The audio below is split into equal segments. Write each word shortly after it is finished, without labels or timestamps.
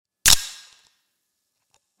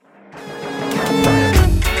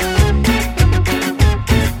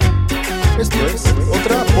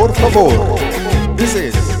favor. This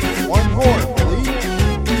is one more, please.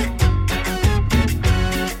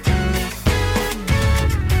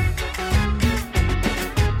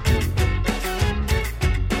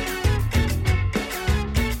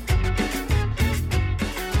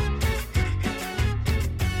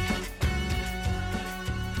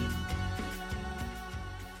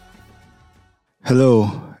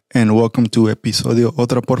 Hello and welcome to episodio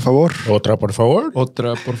Otra por favor. Otra, por favor.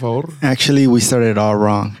 Otra, por favor. Actually, we started all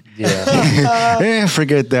wrong. Yeah.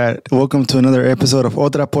 Forget that. Welcome to another episode of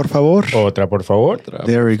Otra por favor. Otra, por favor.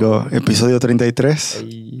 There we go. Episodio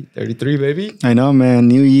 33. 33, baby. I know, man.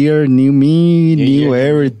 New year, new me, New new year.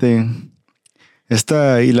 everything.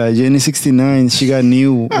 Esta y la Jenny 69, she got a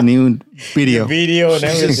new video. Video and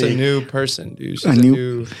She's just a everything. new person, dude. She's A a new-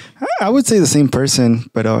 new... I would say the same person,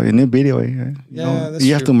 but a new video. that's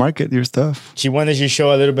You have true. to market your stuff. She wanted to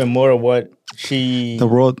show a little bit more of what she The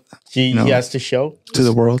world, she has to show. to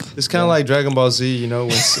the world. It's kind of like Dragon Ball Z, you know,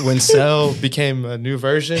 when Cell became a new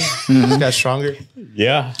version, Mm-hmm. it got stronger.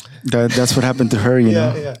 Yeah. That's what happened to her, you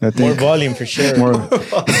know. Yeah. I More think volume for sure. more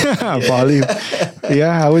volume.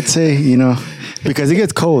 Yeah, I would say, because it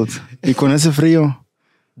gets cold. Y con ese frío,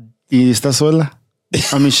 y está sola.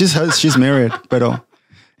 I mean, she's married, pero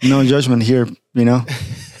no judgment here,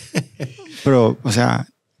 Pero, o sea,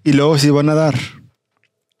 y luego si va a nadar.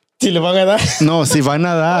 Si le van a dar. No, si va a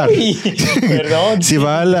nadar. Perdón. Si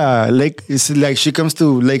va a la lake, it's like she comes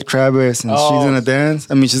to Lake Travis and she's Oh. gonna dance.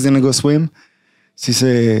 I mean, she's gonna go swim. Si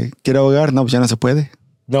se quiere ahogar, no, pues ya no se puede.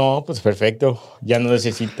 No, pues perfecto. Ya no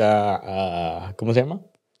necesita, ¿cómo se llama?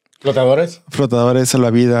 Flotadores. Flotadores,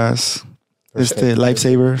 salvavidas,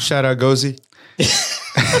 lifesavers. Shout out Gozi.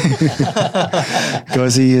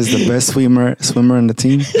 Gozi is the best swimmer in the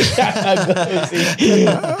team.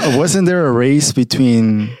 Wasn't there a race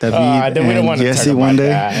between David then we don't and wanna Jesse talk one about day?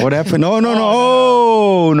 that. What happened? No.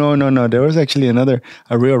 Oh, no. There was actually a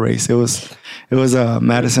real race. It was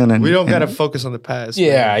Madison and We don't got to and focus on the past.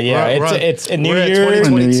 Yeah, man. yeah. We're on- It's a new we're at year.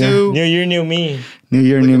 2022. New year, new me. New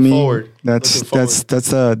Year, new Looking me. forward. That's Looking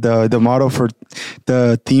the motto for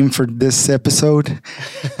the theme for this episode.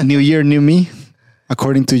 New Year, new me.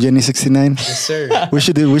 According to Jenny 69. Yes, sir. We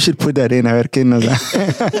should put that in. A ver qué nos da.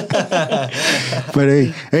 But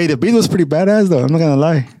hey, the beat was pretty badass though. I'm not gonna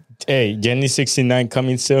lie. Hey, Jenny 69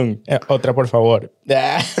 coming soon. Otra, por favor.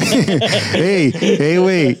 Hey,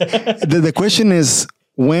 wait. The question is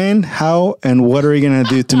when, how, and what are you gonna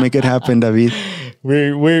do to make it happen, David?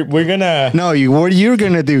 We're gonna. No, what you're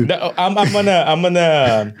gonna do? No, I'm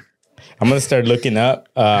gonna start looking up.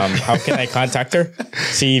 How can I contact her?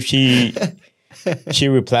 See if she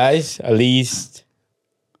replies at least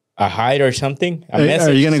a hi or something. A message.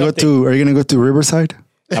 Are you gonna go to Riverside?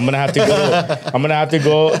 I'm gonna have to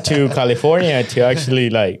go to California to actually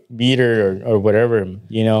like meet her or whatever.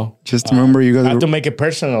 Just remember, you I have to got make it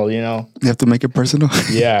personal. you have to make it personal.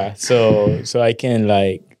 Yeah. So I can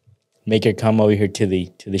like make her come over here to the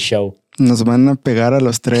show. Nos van a pegar a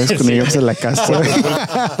los tres cuando lleguemos a la casa.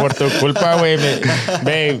 Por tu culpa, güey.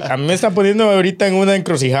 Ve, a mí me está poniendo ahorita en una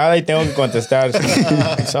encrucijada y tengo que contestar.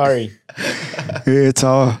 Sorry. It's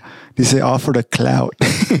all, dice, all for the clout.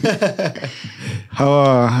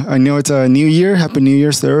 How I know it's a new year. Happy New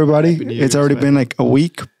Year's to everybody. New It's Year's, already man. been like a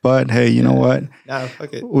week, but hey, you know what? Nah,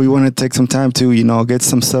 fuck it. We want to take some time to, get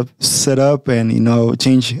some stuff set up and,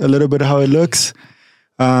 change a little bit of how it looks.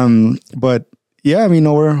 But yeah,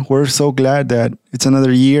 we're so glad that it's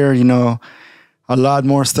another year, a lot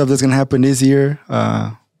more stuff that's going to happen this year.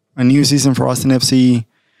 A new season for Austin FC.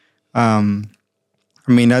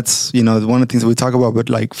 That's, one of the things we talk about, but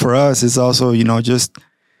like for us, it's also, just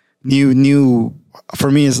new,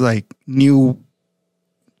 for me, it's like new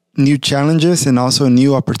challenges and also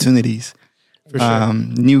new opportunities. For sure.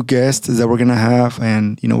 New guests that we're going to have.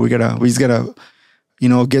 And, we just gotta,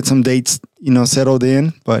 get some dates, settled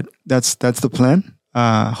in, but that's the plan.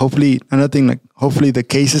 Hopefully the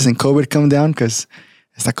cases in COVID come down because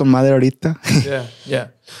está con madre ahorita. Yeah.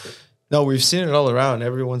 No, we've seen it all around.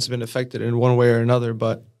 Everyone's been affected in one way or another.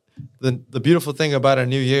 But the beautiful thing about a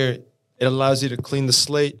new year, it allows you to clean the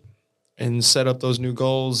slate and set up those new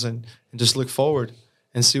goals and just look forward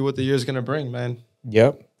and see what the year's going to bring, man.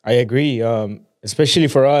 Yep, I agree. Especially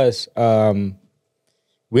for us,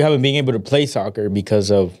 we haven't been able to play soccer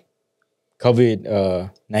because of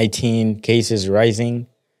COVID-19 cases rising,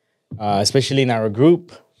 especially in our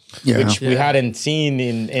group, which we hadn't seen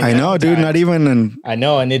in I know, dude, not even I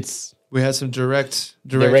know, and it's We had some direct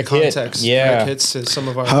Direct hit. contacts. Yeah. Direct hits to some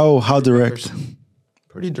of our... how direct?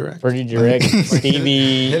 Pretty direct. pretty direct.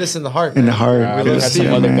 Stevie, Hit us in the heart, In man. the heart. we love had some Stevie,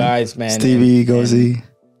 other man. guys, man. Stevie, and, Gozi.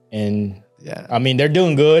 and Yeah. I mean, they're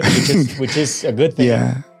doing good, which is a good thing.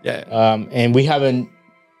 Yeah. Yeah. And we haven't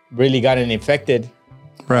really gotten infected.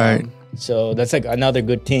 Right. So that's like another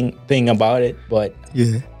good thing about it. But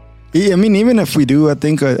Yeah. I mean, even if we do, I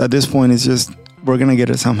think at this point, it's just we're gonna get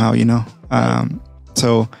it somehow, you know.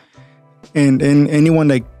 So, and anyone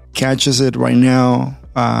that catches it right now,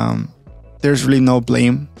 there's really no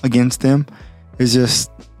blame against them. It's just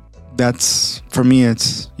that's for me.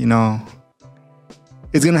 It's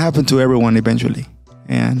it's gonna happen to everyone eventually.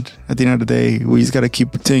 And at the end of the day, we just gotta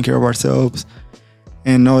keep taking care of ourselves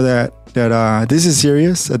and know that this is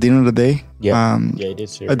serious. At the end of the day, yeah, it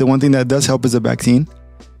is serious. the one thing that does help is the vaccine.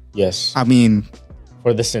 Yes. I mean,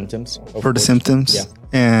 For the symptoms. for the symptoms. Yeah.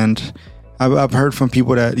 And I've heard from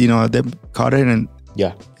people that, they caught it and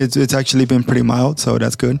Yeah. it's actually been pretty mild. So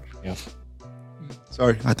that's good. Yeah.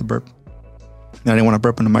 Sorry, I had to burp. I didn't want to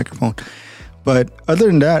burp on the microphone. But other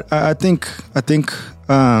than that, I think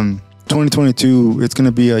 2022, it's going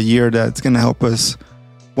to be a year that's going to help us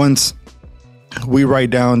once we write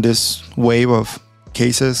down this wave of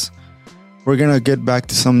cases. We're going to get back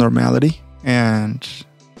to some normality. And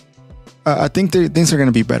I think things are going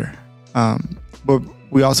to be better. But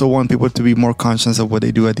we also want people to be more conscious of what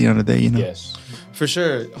they do at the end of the day, Yes. For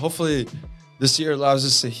sure. Hopefully this year allows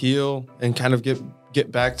us to heal and kind of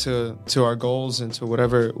get back to our goals and to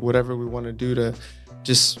whatever we want to do to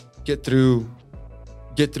just get through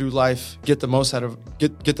life, get the most out of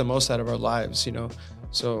our lives,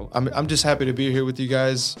 So I'm just happy to be here with you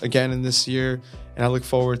guys again in this year, and I look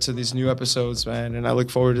forward to these new episodes, man, and I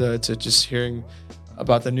look forward to just hearing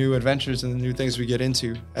about the new adventures and the new things we get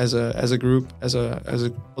into as a group, as a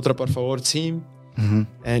Otra Por Favor team. Mm-hmm.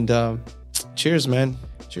 And cheers, man.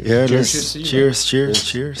 Cheers. Yeah, cheers, to you,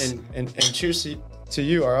 cheers. and cheers to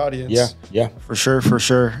you, our audience. Yeah. For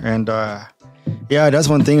sure. And that's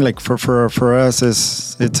one thing. Like for us,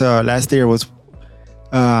 it's last year was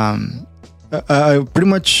pretty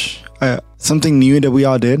much something new that we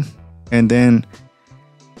all did, and then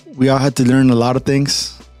we all had to learn a lot of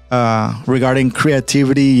things regarding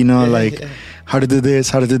creativity. How to do this,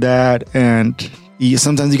 how to do that, and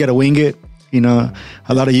sometimes you gotta wing it. A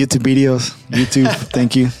lot of YouTube videos. YouTube,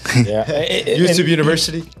 thank you. Yeah. YouTube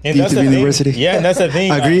University. And that's YouTube the University. Thing. Yeah, and that's the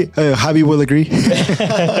thing. Agree. Javi will agree.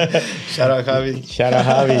 Shout out Javi. Shout out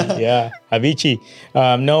Javi. Yeah, Javichi.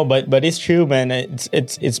 No, but it's true, man.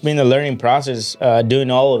 It's been a learning process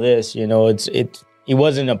doing all of this. It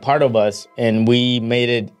wasn't a part of us, and we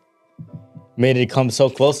made it come so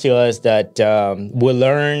close to us that we're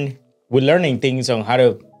learning things on how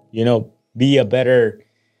to be a better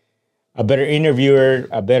interviewer,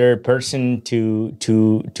 a better person to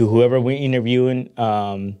whoever we're interviewing.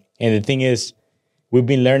 And the thing is, we've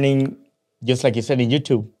been learning, just like you said in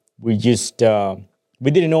YouTube. We just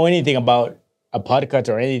we didn't know anything about a podcast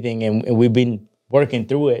or anything, and we've been working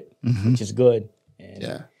through it, which is good.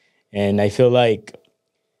 And I feel like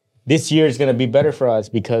this year is gonna be better for us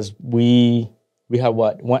because we have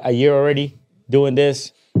a year already doing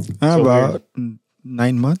this. About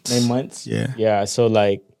 9 months. 9 months. Yeah. So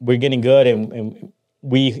like we're getting good, and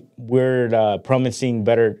we're promising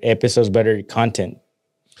better episodes, better content.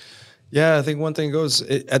 Yeah, I think one thing goes,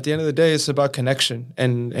 at the end of the day, it's about connection.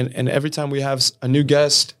 And every time we have a new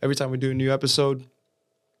guest, every time we do a new episode,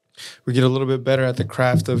 we get a little bit better at the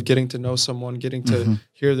craft of getting to know someone, getting to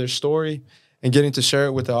hear their story, and getting to share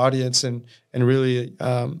it with the audience, and really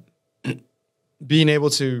being able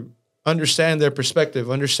to understand their perspective,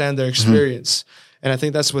 understand their experience. And I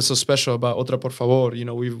think that's what's so special about Otra Por Favor.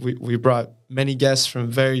 We brought many guests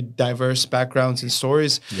from very diverse backgrounds and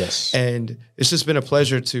stories. Yes. And it's just been a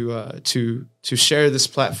pleasure to share this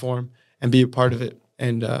platform and be a part of it.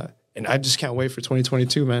 And I just can't wait for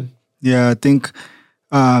 2022, man. Yeah, I think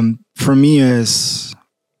for me, is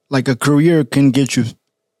like a career can get you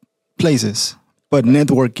places, but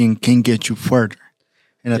networking can get you further.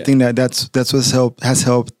 And I think that's what's has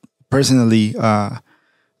helped personally.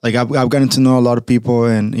 Like I've gotten to know a lot of people,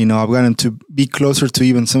 and I've gotten to be closer to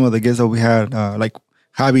even some of the guests that we had. Like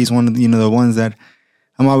Javi is one of the ones that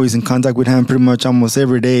I'm always in contact with him. Pretty much almost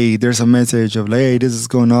every day, there's a message of like, "Hey, this is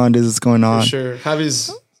going on. This is going on." For sure,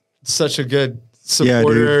 Javi's such a good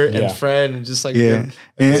supporter and friend, and just like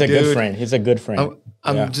he's a good friend. He's a good friend.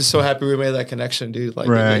 I'm just so happy we made that connection, dude. Like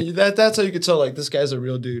that's how you could tell like this guy's a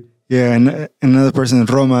real dude. Yeah, and another person,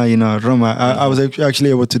 Roma, I was actually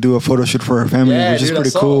able to do a photo shoot for her family, which is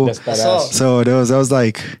pretty cool. That's badass. So that was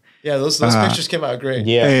like, those pictures came out great.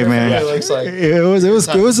 Yeah, hey man, looks like it was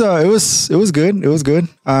good. It was good.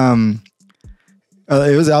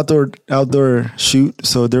 It was outdoor shoot,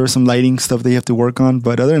 so there was some lighting stuff that you have to work on.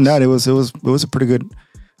 But other than that, it was a pretty good.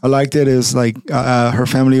 I liked it. It was like her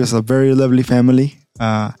family was a very lovely family.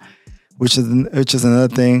 which is another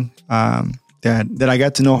thing that I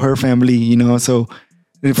got to know her family. You know, so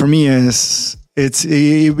for me,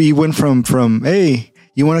 we went from hey,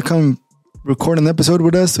 you want to come record an episode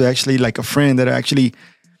with us to actually like a friend that actually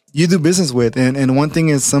you do business with. And one thing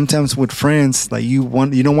is sometimes with friends, like you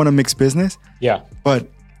don't want to mix business. Yeah. But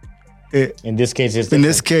in this case, it's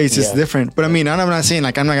different. But I mean, I'm not saying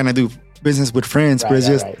like I'm not gonna do business with friends, but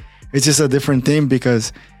it's just a different thing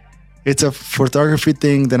because it's a photography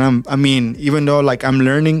thing that even though like I'm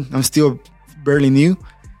learning, I'm still barely new.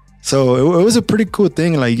 So it was a pretty cool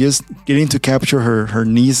thing, like just getting to capture her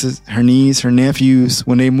niece, her nephews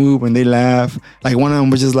when they move, when they laugh. Like one of them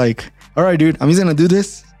was just like, all right, dude, I'm just gonna do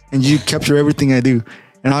this and you capture everything I do.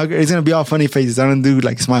 And it's gonna be all funny faces. I don't do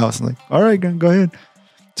like smiles. I'm like, all right, go ahead.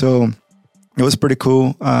 So it was pretty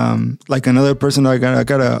cool. Like another person I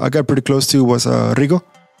got pretty close to was Rigo.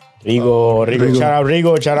 Rigo. Shout out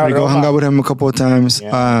Rigo. Rigo hung out with him a couple of times.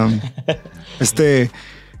 Yeah.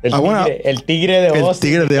 El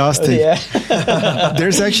tigre de Austin. Yeah.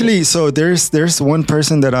 there's one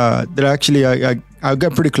person that actually I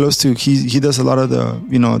got pretty close to. He does a lot of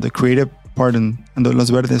the creative part in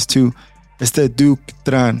Los Verdes too. Duke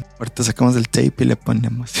Tran. Ahorita sacamos el tape y le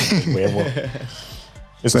ponemos.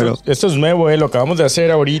 Esto es nuevo, lo acabamos de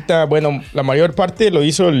hacer ahorita. Bueno, la mayor parte lo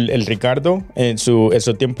hizo el Ricardo en su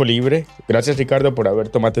tiempo libre. Gracias, Ricardo, por haber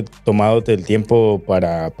tomado el tiempo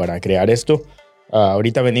para crear esto.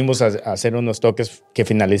 Ahorita venimos a hacer unos toques que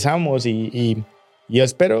finalizamos y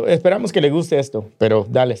esperamos que le guste esto. Pero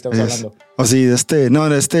dale, estamos hablando. Oh, sí,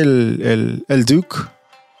 el Duke.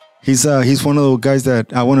 He's one of those guys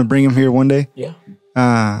that I want to bring him here one day. Yeah.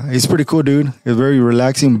 He's pretty cool, dude. It's very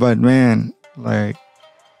relaxing, but man, like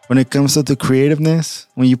when it comes to the creativeness,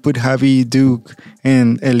 when you put Javi, Duke,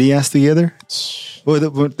 and Elias together,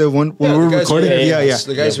 the one when we were recording,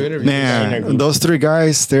 the guys who interviewed, man, those three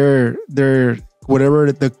guys, they're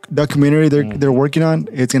whatever the documentary they're working on,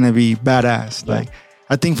 it's gonna be badass. Like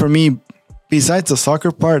I think for me, besides the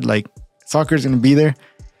soccer part, like soccer's gonna be there,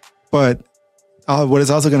 but what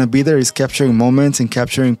is also gonna be there is capturing moments and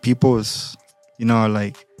capturing people's,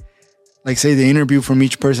 like say the interview from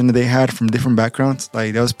each person that they had from different backgrounds.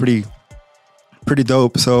 Like that was pretty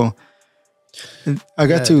dope. So I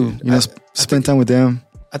got to spend time with them.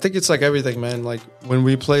 I think it's like everything, man. Like when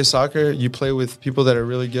we play soccer, you play with people that are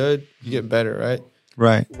really good, you get better, right?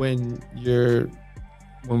 Right. When we're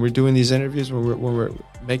doing these interviews, when we're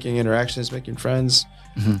making interactions, making friends,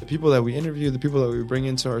 the people that we interview, the people that we bring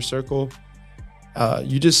into our circle,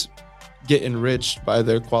 you just get enriched by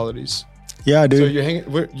their qualities. Yeah, dude.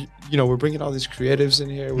 So we're bringing all these creatives in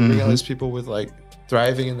here. We're bringing all these people with like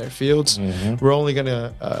thriving in their fields. We're only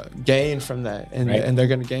gonna gain from that, and they're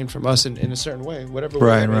gonna gain from us in a certain way, whatever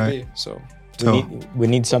way it may be. So we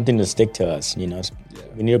need something to stick to us. We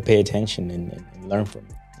need to pay attention and learn from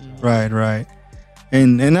it. Right.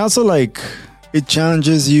 And also like it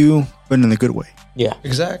challenges you, but in a good way. Yeah,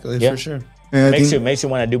 exactly. Yeah. For sure. It makes you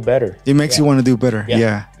want to do better. It makes you want to do better.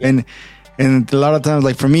 Yeah. And a lot of times,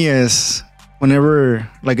 like for me, is whenever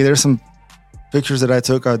like there's some pictures that I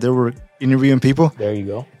took out, they were interviewing people. There you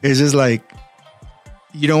go. It's just like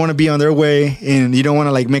you don't want to be on their way, and you don't want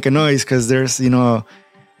to like make a noise because there's the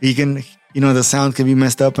sound can be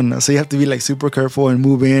messed up, and so you have to be like super careful and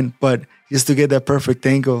move in, but just to get that perfect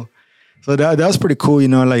angle. So that was pretty cool.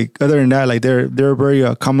 Like other than that, like they're very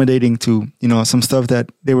accommodating to some stuff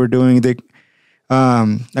that they were doing.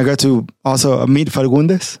 I got to also meet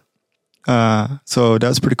Fagundes. So that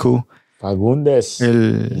was pretty cool. Fagundes.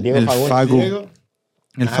 El Fago.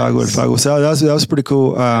 El Fago. So that was pretty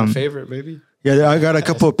cool. Favorite, maybe? Yeah, I got a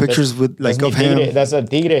couple of pictures with like of him. That's a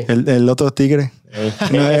tigre. El otro tigre.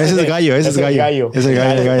 No, ese es gallo. Ese es gallo.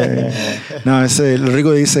 No, el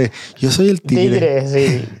Rigo dice, yo soy el tigre. Tigre,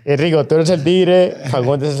 sí. El Rigo, tú eres el tigre,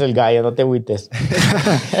 Fagundes es el gallo, no te agüites.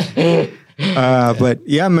 But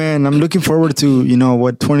yeah, man, I'm looking forward to,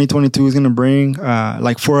 what 2022 is going to bring,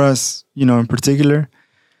 like for us, in particular.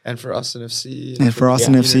 And for Austin FC. And for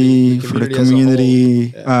Austin FC, for the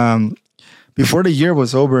community. Before the year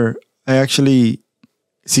was over, I actually,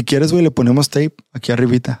 si quieres, güey, le ponemos tape aquí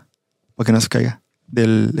arribita para que no se caiga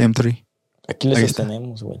del M3. Aquí le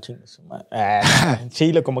sostenemos, güey.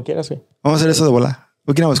 Sí, como quieras, güey. Vamos a hacer eso de bola.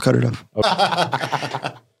 We can always cut it off.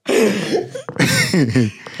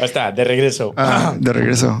 Está, de regreso. De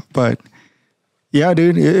regreso. But yeah,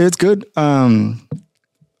 dude, it's good.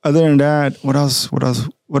 Other than that, what else? What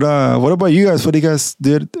about you guys? What do you guys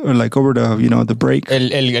did like over the break?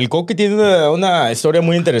 El Coque tiene una historia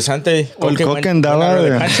muy interesante. El Coque andaba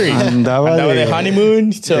de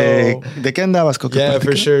honeymoon. So. ¿De qué andabas, Coque? Yeah,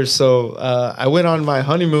 for sure. So I went on my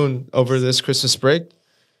honeymoon over this Christmas break.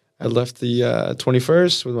 I left the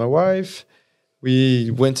 21st with my wife.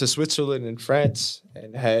 We went to Switzerland and France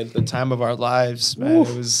and had the time of our lives, man.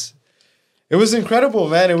 Ooh. It was incredible,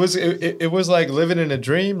 man. It was like living in a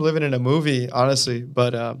dream, living in a movie, honestly.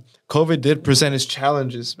 But COVID did present its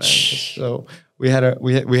challenges, man. So we had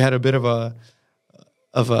a bit of a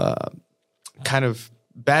kind of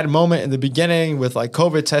bad moment in the beginning with like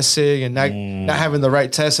COVID testing and not having the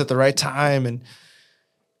right test at the right time, and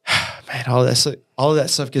man, all of that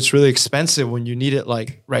stuff gets really expensive when you need it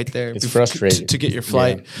like right there. It's frustrating to get your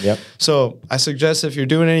flight. Yeah. Yep. So I suggest if you're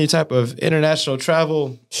doing any type of international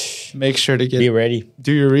travel, make sure to be ready,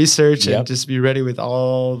 do your research, and just be ready with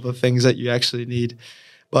all the things that you actually need.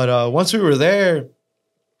 But once we were there,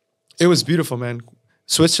 it was beautiful, man.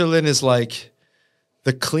 Switzerland is like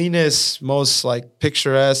the cleanest, most like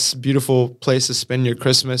picturesque, beautiful place to spend your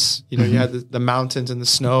Christmas. You know, you had the mountains and the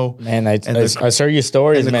snow. Man, I saw your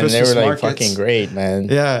stories, man. They were like markets. Fucking great, man.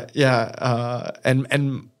 Yeah.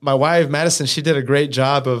 And my wife, Madison, she did a great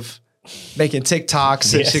job of making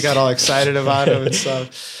TikToks, and she got all excited about them and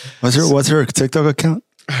stuff. What's her TikTok account?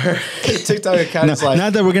 Her TikTok account is like...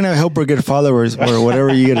 Not that we're going to help her get followers or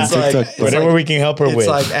whatever you get on TikTok. Like, whatever we can help her with. It's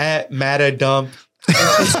like at Matadump.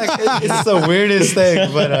 It's like it's the weirdest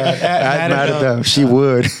thing, but Matadump. She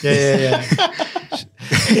would. Yeah.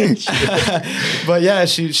 But yeah,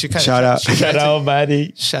 she kind of shout out,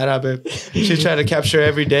 buddy. Shout out, babe. She tried to capture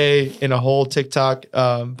every day in a whole TikTok,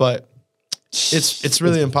 but it's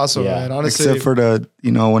really impossible, man. Honestly, except for the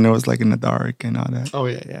when it was like in the dark and all that. Oh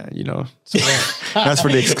yeah. So, that's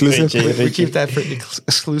for the exclusive. We keep that for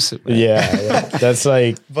exclusive. Man. Yeah, that's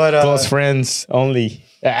like close friends only.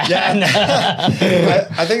 Yeah,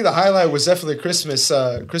 I think the highlight was definitely Christmas.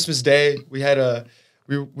 Christmas Day, we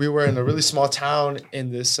we were in a really small town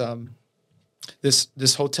in this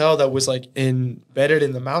this hotel that was like embedded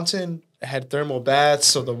in the mountain. It had thermal baths,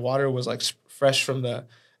 so the water was like fresh from the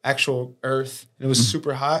actual earth. And it was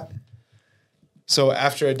super hot. So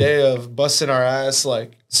after a day of busting our ass,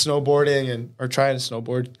 like snowboarding or trying to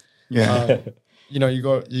snowboard,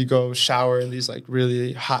 you go shower in these like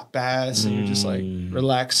really hot baths, and you're just like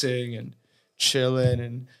relaxing and chilling.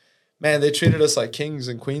 And man, they treated us like kings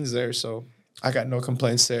and queens there. So I got no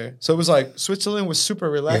complaints there. So it was like Switzerland was super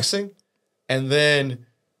relaxing. Yeah. And then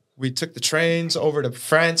we took the trains over to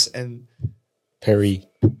France, and Paris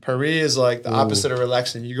is like the opposite of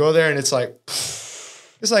relaxing. You go there and it's like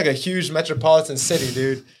a huge metropolitan city,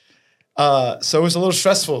 dude. So it was a little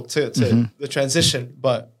stressful to the transition,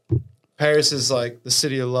 but Paris is like the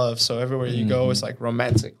city of love. So everywhere you go, it's like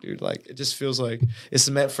romantic, dude. Like it just feels like it's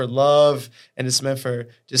meant for love, and it's meant for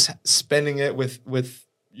just spending it with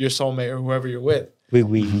your soulmate or whoever you're with.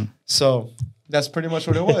 Oui. So that's pretty much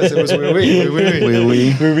what it was. It was oui.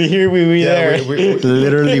 We here, we there.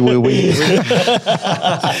 Literally oui.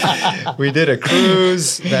 We did a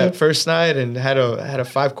cruise that first night and had a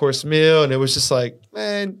 5-course meal, and it was just like,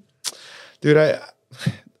 man, dude, I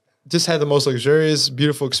just had the most luxurious,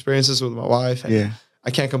 beautiful experiences with my wife. And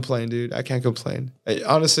I can't complain, dude. I can't complain.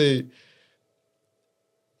 Honestly,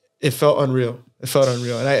 it felt unreal.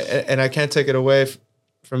 And I can't take it away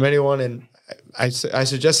from anyone. And I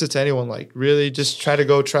suggest it to anyone, like really just try to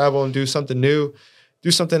go travel and do something new,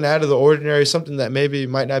 do something out of the ordinary, something that maybe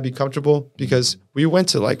might not be comfortable, because we went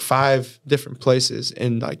to like 5 different places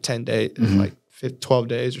in like 10 days, like 12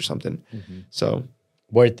 days or something. So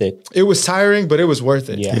worth it. It was tiring, but it was worth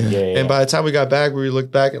it. Yeah. And by the time we got back, we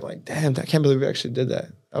looked back and like, damn, I can't believe we actually did that.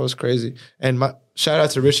 That was crazy. And shout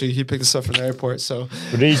out to Richie. He picked us up from the airport. So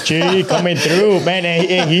Richie coming through, man.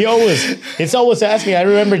 He's always asking. I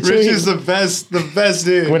remember too. Richie's the best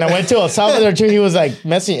dude. When I went to El Salvador too, he was like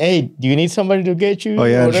messaging, "Hey, do you need somebody to get you?" Oh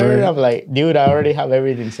yeah, whatever. sure. I'm like, dude, I already have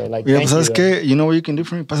everything. So like, pues sabes que, you know what you can do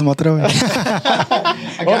for me? Pásame otra vez.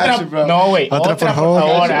 I got you, bro. No, wait. Otra por favor.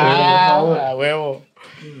 Huevo.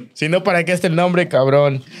 Si no, ¿para qué está el nombre,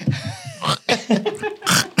 cabrón?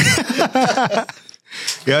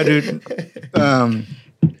 Yeah, dude.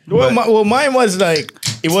 Well, mine was like,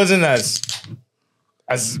 it wasn't as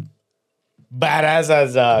badass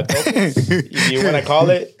as Coco's, if you want to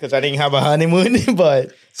call it, because I didn't have a honeymoon.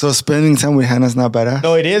 But so spending time with Hannah's not badass?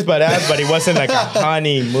 No, it is badass, but it wasn't like a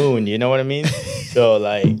honeymoon. You know what I mean? So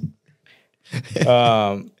like,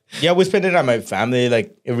 we spend it at my family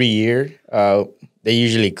like every year. They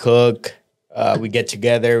usually cook. We get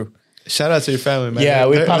together. Shout out to your family, man. Yeah,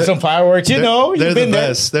 we pop some fireworks. They're the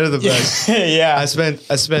best. They're the best. Yeah. I spent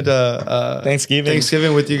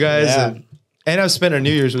Thanksgiving with you guys, and I've spent our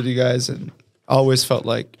New Year's with you guys, and I always felt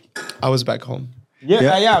like I was back home.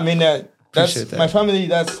 Yeah. I mean, that's that. My family.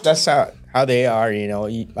 That's how they are. You know,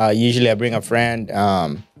 usually I bring a friend.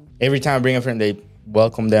 Every time I bring a friend,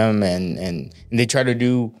 welcome them, and they try to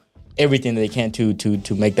do everything they can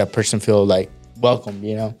to make that person feel like welcome,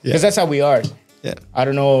 you know, because that's how we are. Yeah. I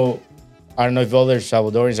don't know if other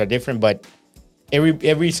Salvadorians are different, but every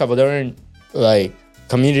Salvadoran like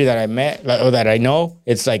community that I met or that I know,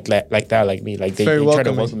 it's like that, like me, like they try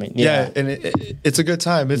to welcome me. Yeah, and it's a good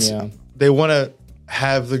time. They want to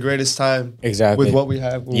have the greatest time exactly with what we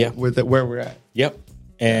have, with where we're at. Yep.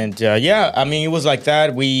 And I mean, it was like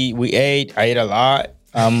that. We ate. I ate a lot.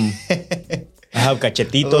 I have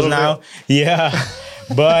cachetitos now. Bit. Yeah.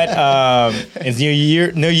 But it's new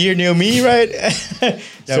year, new me, right? Yeah,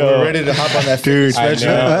 so, we're ready to hop on that food.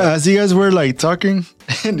 As you guys were like talking,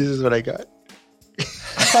 this is what I got.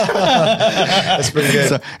 That's pretty good.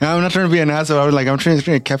 So, I'm not trying to be an asshole. I'm trying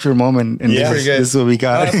to capture a moment, and this is what we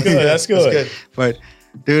got. Oh, that's good. But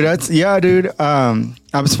dude, dude.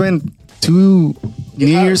 I've spent 2 New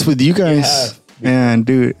Year's with you guys, and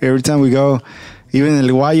dude, every time we go, even El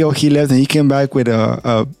Guayo, he left and he came back with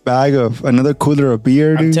a bag of another cooler of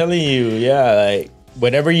beer, dude. I'm telling you, like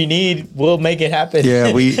whatever you need, we'll make it happen.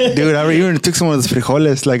 Yeah, I even took some of those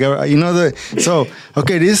frijoles, like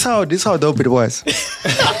okay, this is how dope it was.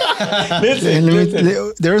 Listen.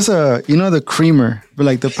 There's the creamer, but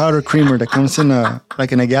like the powder creamer that comes in a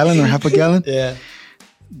gallon or half a gallon. Yeah,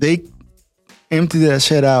 they emptied that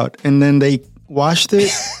shit out, and then they washed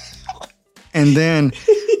it, and then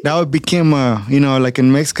that became like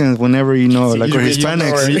in Mexicans, whenever like or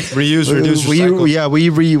Hispanics, reuse, reduce, recycle. We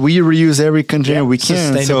reuse every container we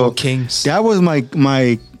can. Sustainable kings. That was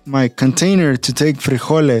my container to take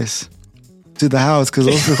frijoles to the house, because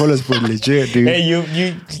those frijoles were legit, dude.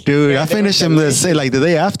 Hey, dude, I finished them the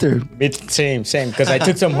day after. It's same, because I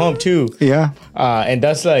took some home too. Yeah, and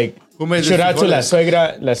that's like. Who made shout out to la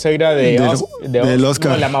suegra de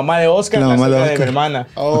Oscar. La mamá de Oscar, la suegra de mi hermana.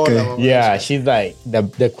 Oh, okay. Yeah, she's like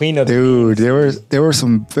the queen of the dude. There were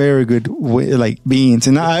some very good beans,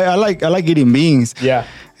 and I like eating beans. Yeah.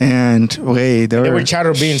 And they were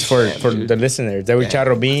charro beans for the listeners. They were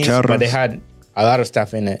charro beans, but they had a lot of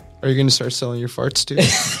stuff in it. Are you going to start selling your farts too?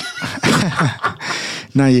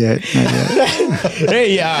 Not yet.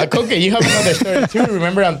 Hey, Coke, you have another story too.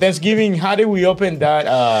 Remember on Thanksgiving, how did we open that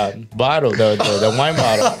bottle, the wine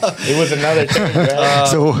bottle? It was another thing, right?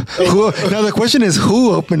 So now the question is,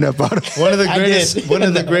 who opened that bottle? One of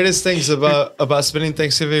the greatest things about spending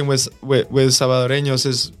Thanksgiving with Salvadoreños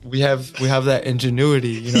is we have that ingenuity.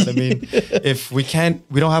 You know what I mean? If we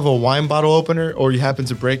don't have a wine bottle opener, or you happen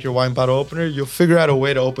to break your wine bottle opener, you'll figure out a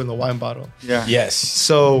way to open the wine bottle. Yeah. Yes.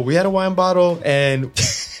 So we had a wine bottle and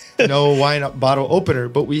no wine bottle opener,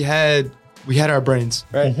 but we had our brains,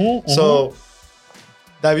 right? So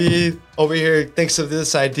David over here thinks of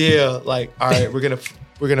this idea, like, all right, we're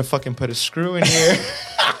gonna fucking put a screw in here.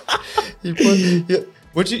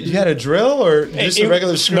 You had a drill or just a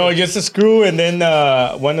regular screw? No, just a screw, and then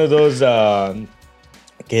one of those ¿qué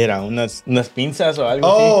era? Unas pinzas o algo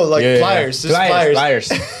así. Like pliers.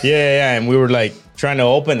 Pliers. Yeah. And we were like trying to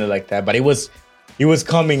open it like that, but it was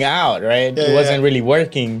coming out, right? It wasn't really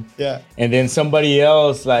working. Yeah. And then somebody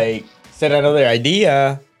else like said another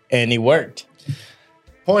idea, and it worked.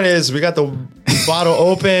 Point is, we got the bottle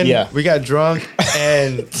open. Yeah. We got drunk,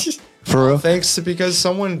 and for real, thanks to because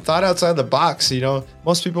someone thought outside the box. You know,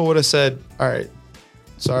 most people would have said, "All right,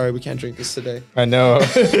 sorry, we can't drink this today." I know.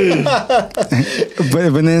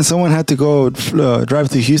 but then someone had to go drive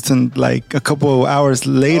to Houston like a couple hours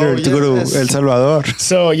later to go to El Salvador.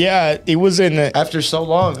 So yeah, it was in after so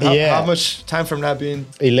long. How much time from not being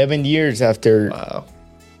 11 years after? Wow.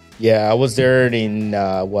 Yeah, I was there in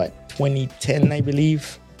 2010, I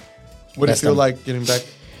believe. What did it feel like getting back?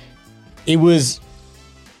 It was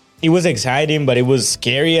exciting, but it was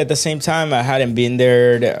scary at the same time. I hadn't been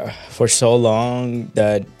there for so long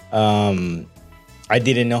that I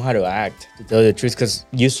didn't know how to act, to tell you the truth, because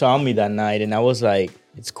you saw me that night, and I was like,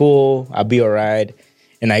 it's cool, I'll be all right.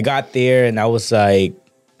 And I got there, and I was like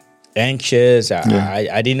anxious.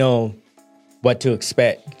 I didn't know what to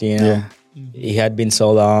expect, you know. Yeah. It had been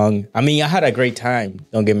so long. I mean, I had a great time,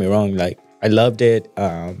 don't get me wrong. Like, I loved it.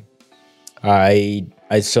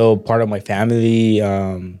 I saw part of my family.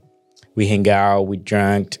 We hang out, we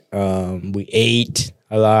drank, we ate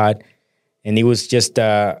a lot, and it was just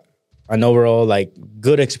an overall like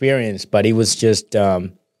good experience. But it was just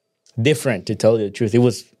different, to tell you the truth.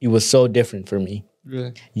 It was so different for me.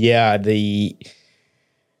 Really? Yeah,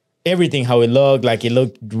 everything how it looked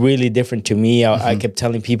really different to me. I kept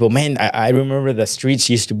telling people, man, I remember the streets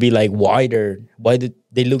used to be like wider. Why did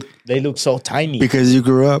they look so tiny? Because you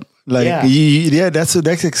grew up like that's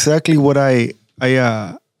exactly what it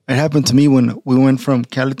happened to me when we went from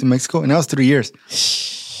Cali to Mexico, and that was 3 years.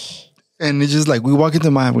 And it's just like we walk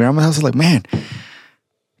into my grandma's house, like, man,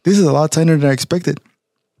 this is a lot tighter than I expected.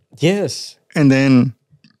 Yes. And then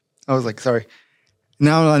I was like, sorry.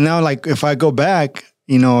 Now, like if I go back,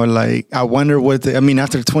 you know, like I wonder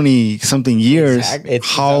after 20 something years, Exactly. It's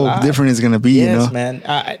a how lot. different it's gonna be. Yes, you know, man.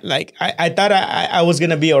 I thought I was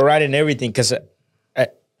gonna be all right and everything because,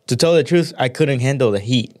 to tell the truth, I couldn't handle the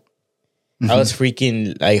heat. I was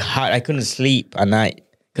freaking like hot. I couldn't sleep at night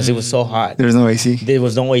because it was so hot. there's no AC. There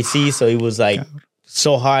was no AC, so it was like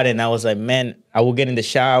so hot, and I was like, man, I will get in the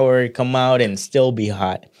shower, come out, and still be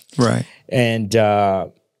hot. Right. And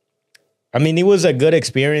I mean, it was a good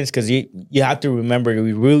experience because you have to remember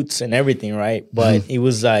the roots and everything, right? But it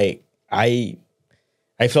was like I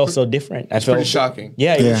felt so different. I felt pretty shocking.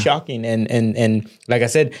 Yeah, it Yeah. was shocking, and like I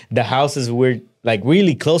said, the houses were like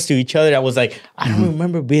really close to each other. I was like, I don't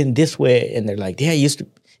remember being this way, and they're like, yeah,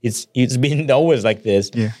 it's been always like this.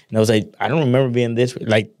 Yeah. And I was like, I don't remember being this way.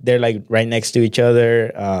 Like they're like right next to each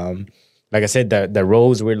other. Like I said, the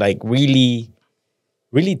rows were like really,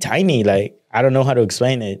 really tiny. Like I don't know how to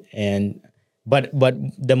explain it. But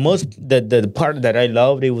the part that I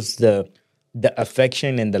loved, it was the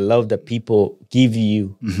affection and the love that people give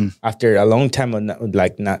you after a long time of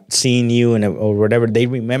not seeing you or whatever. They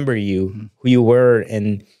remember you, who you were,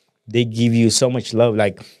 and they give you so much love.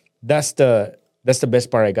 Like that's the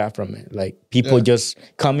best part I got from it. Like people just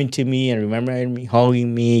coming to me and remembering me,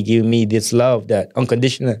 hugging me, giving me this love, that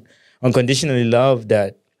unconditionally love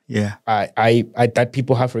that Yeah. I thought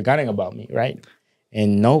people have forgotten about me, right?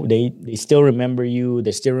 And no, they still remember you.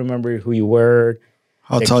 They still remember who you were.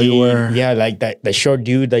 How The tall you kid- were. Yeah, like the short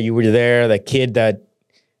dude that you were there, the kid that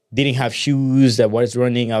didn't have shoes, that was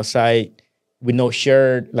running outside with no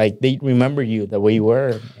shirt. Like they remember you the way you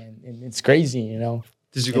were. And it's crazy, you know.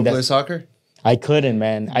 Did you go And play that's- soccer? I couldn't,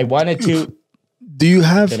 man. I wanted to. Do you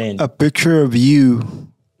have Get in. a picture of you?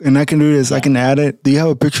 And I can do this. I can add it. Do you have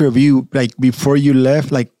a picture of you like before you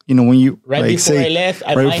left? Like, you know, when you Right like before I left,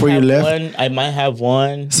 I right might before you have left? one. I might have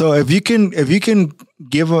one. So if you can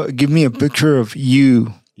give me a picture of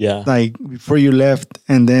you Yeah. like before you left,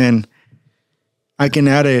 and then I can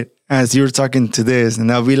add it as you're talking to this,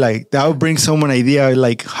 and I'll be like, that would bring someone idea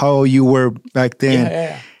like how you were back then.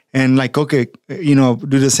 Yeah. And like, okay, you know,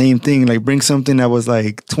 do the same thing. Like bring something that was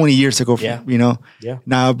like 20 years ago, Yeah. you know? Yeah.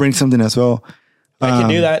 Now I'll bring something as well. I can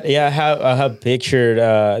do that. Yeah, I have pictured,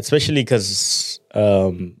 especially because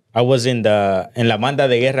I was in La Banda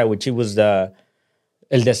de Guerra, which it was el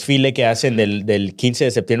desfile que hacen del 15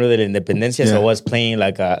 de septiembre de la independencia. So I Yeah. was playing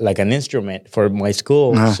like an instrument for my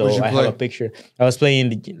school. Uh-huh. So What'd you I play? have a picture. I was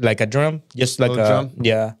playing like a drum, just like Little drum?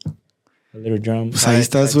 Yeah, a little drum. Pues ahí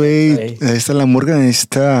estás, güey. Ahí. Ahí está la murga,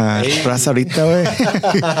 necesita raza ahorita, güey.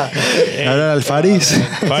 Ahora al Faris.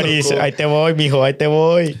 Faris, ahí te voy, mijo, ahí te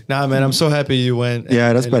voy. Nah, man, I'm so happy you went.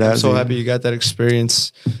 Yeah, that's and I'm badass, so dude. happy you got that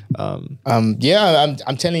experience. Yeah,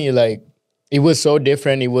 I'm telling you, like, it was so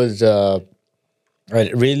different. It was a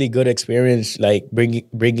really good experience, like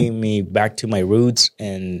bringing me back to my roots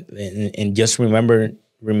and just remembering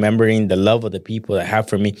the love of the people that have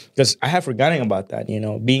for me, because I have forgotten about that. You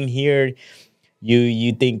know, being here,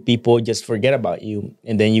 you think people just forget about you,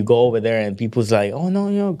 and then you go over there and people's like, oh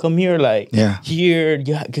no, come here, like, Yeah. here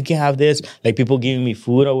you can have this, like people giving me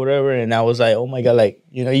food or whatever, and I was like, oh my god, like,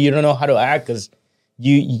 you know, you don't know how to act because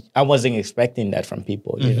I wasn't expecting that from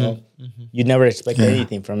people. You know, you never expect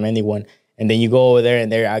anything from anyone, and then you go over there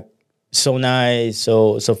and they're so nice,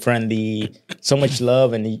 so friendly, so much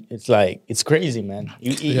love, and it's like, it's crazy, man.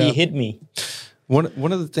 It hit me. One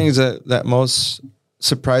of the things that most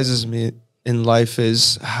surprises me in life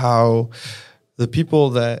is how the people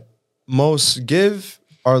that most give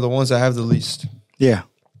are the ones that have the least. Yeah.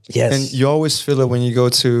 Yes, And you always feel it when you go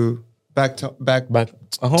to back to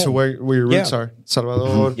home. where your roots Yeah. are,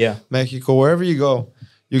 Salvador, Yeah. Mexico, wherever you go,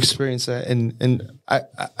 you experience that. And I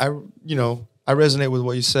you know, I resonate with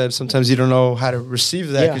what you said. Sometimes you don't know how to receive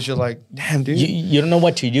that Yeah. because you're like, damn, dude, You don't know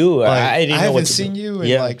what to do. like, I didn't know haven't what to seen do. you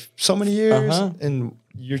in like so many years, Uh-huh. and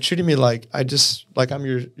you're treating me like I'm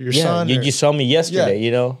your Yeah, son. or- you saw me yesterday,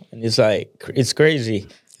 you know, and it's like, it's crazy.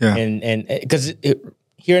 Yeah. And because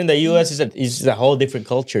here in the U.S. is a whole different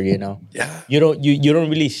culture, you know. Yeah. You don't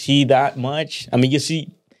really see that much. I mean, you see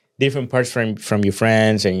different parts from your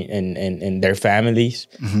friends and their families,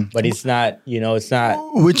 but it's not, you know, it's not.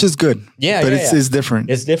 Which is good. Yeah, But yeah, it's yeah. it's different.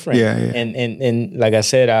 It's different. Yeah, yeah. And like I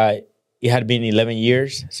said, it had been 11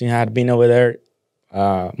 years since I had been over there.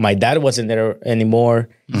 My dad wasn't there anymore,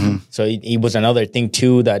 so it was another thing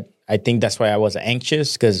too. That I think that's why I was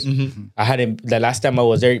anxious, because I hadn't. The last time I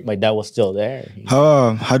was there, my dad was still there.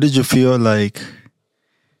 How did you feel like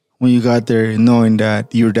when you got there knowing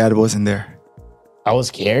that your dad wasn't there? I was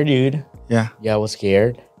scared, dude. Yeah. Yeah, I was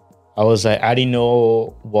scared. I was like, I didn't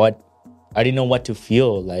know what to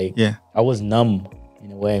feel. Like, Yeah. I was numb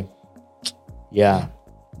in a way. Yeah.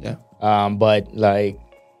 Yeah. But like,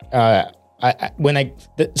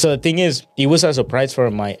 so the thing is, it was a surprise for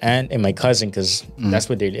my aunt and my cousin because that's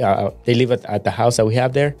what they live at the house that we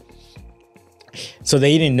have there. So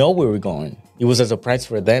they didn't know we were going. It was a surprise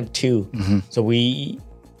for them too. So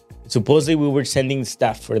supposedly we were sending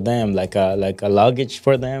stuff for them, like a luggage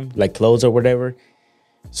for them, like clothes or whatever.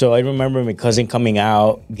 So I remember my cousin coming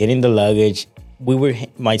out, getting the luggage.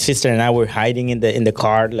 My sister and I were hiding in the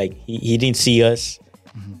car, like he didn't see us.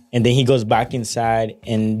 And then he goes back inside,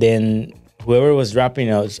 and then whoever was dropping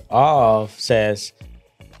us off says,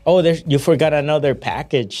 "Oh, you forgot another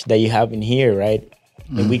package that you have in here, right?"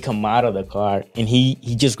 And we come out of the car, and he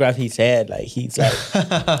just grabbed his head, like he's like,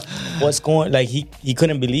 "What's going?" Like he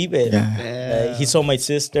couldn't believe it. Yeah. He saw my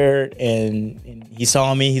sister, and he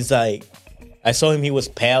saw me. He's like, I saw him. He was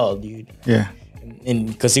pale, dude. Yeah. And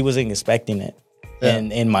because he wasn't expecting it. Yeah.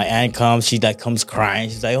 And my aunt comes. She like comes crying.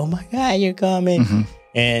 She's like, "Oh my God, you're coming!"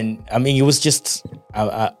 And I mean, it was just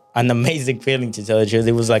an amazing feeling, to tell the truth.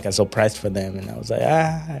 It was like a surprise for them, and I was like,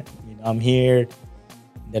 I'm here.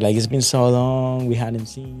 They're like, "It's been so long. We hadn't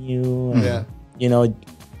seen you." And, Yeah. you know,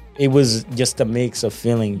 it was just a mix of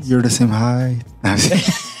feelings. You're the same height.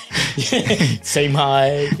 Same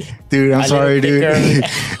height. Dude, I'm A sorry, little dude. thicker.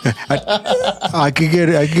 I could get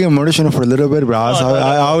emotional for a little bit, but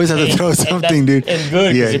I always have to throw something, dude. It's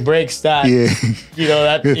good because it breaks that. Yeah. You know,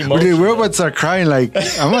 that emotion. Dude, we're about to start crying. Like,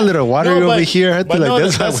 I'm a little watery over here. I had to, But like, no,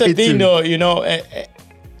 that's that's my the way thing, too. though. You know,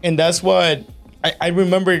 and that's what I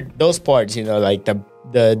remember. Those parts, you know, like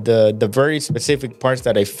the very specific parts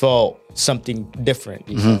that I felt something different.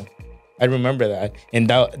 You know, I remember that, and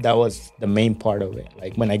that was the main part of it.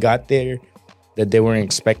 Like when I got there, that they weren't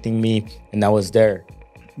expecting me, and I was there.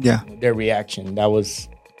 Yeah. Their reaction, that was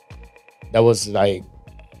like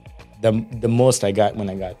the most I got when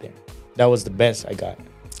I got there. That was the best I got.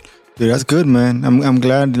 Dude, that's good, man. I'm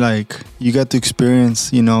glad, like, you got to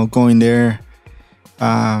experience, you know, going there.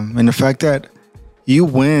 And the fact that you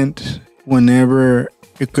went whenever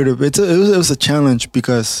it could have, it was a challenge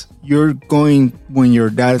because you're going when your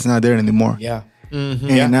dad's not there anymore. Yeah.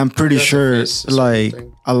 And I'm pretty You have to sure, face like,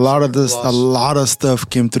 something. a lot of Loss. a lot of stuff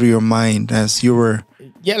came through your mind as you were.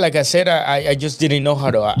 Yeah, like I said, I just didn't know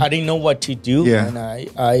how to. I didn't know what to do. Yeah.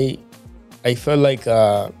 And I felt like,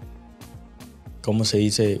 ¿cómo se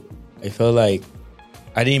dice? I felt like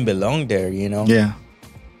I didn't belong there, you know? Yeah.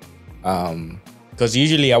 Because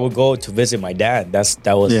usually I would go to visit my dad.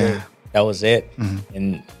 That was Yeah. it. That was it.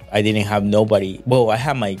 And I didn't have nobody. Well, I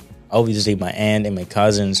had obviously my aunt and my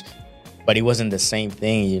cousins, but it wasn't the same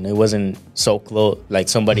thing, you know? It wasn't so close, like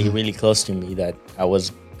somebody really close to me that I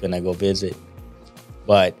was gonna go visit.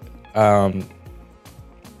 But I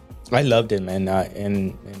loved it, man,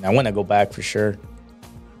 and I want to go back for sure.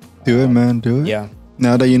 Do it, man. Do it. Yeah,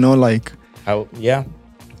 Now that you know, like, yeah,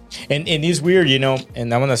 and it's weird, you know.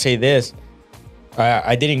 And I want to say this: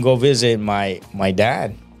 I didn't go visit my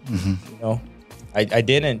dad. You know, I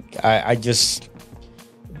didn't. I just,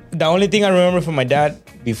 the only thing I remember from my dad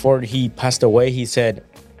before he passed away, he said,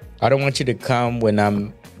 "I don't want you to come when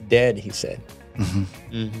I'm dead," he said.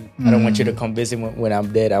 I don't want you to come visit when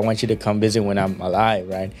I'm dead. I want you to come visit when I'm alive,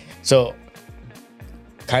 right? So,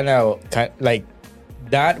 kind of like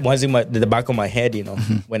that was in the back of my head, you know.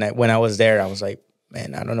 When I was there, I was like,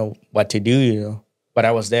 man, I don't know what to do, you know. But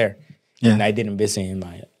I was there, and I didn't visit him.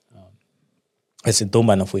 Ese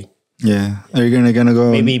tumba no fui. yeah, are you gonna go?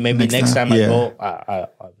 Maybe next time I Yeah. go,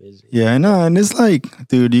 I'll visit. Yeah, I know, and it's like,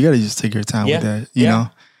 dude, you gotta just take your time with that. You know,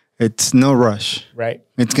 it's no rush. Right?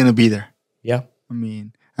 It's gonna be there. Yeah. I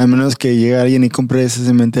mean, a menos que llegue alguien y compre ese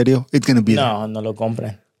cementerio, it's gonna be there. No lo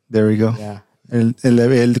compren. There we go. Yeah. El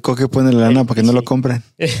coge pone la lana para que no lo compren.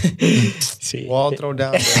 Sí. We'll throw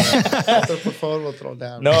down. We'll throw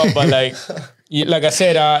down. No, but like I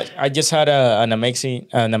said, I just had an amazing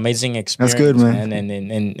experience. That's good, man.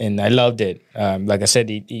 And I loved it. Like I said,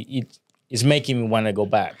 it's making me want to go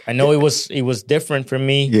back. I know it was different for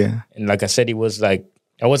me. Yeah. And like I said, it was like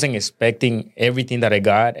I wasn't expecting everything that I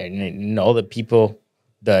got, and all the people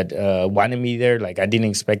that wanted me there. Like I didn't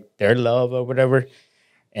expect their love or whatever,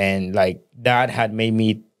 and like that had made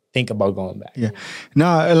me think about going back. Yeah.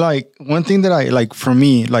 No, like one thing that I like for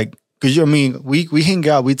me, like, cause I mean, we hang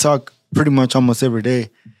out, we talk pretty much almost every day.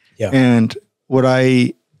 Yeah. And what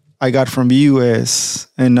I got from you is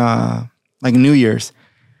in like New Year's,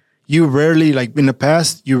 you rarely, like in the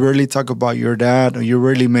past, you rarely talk about your dad or you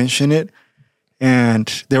rarely mention it. And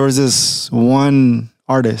there was this one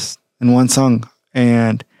artist and one song,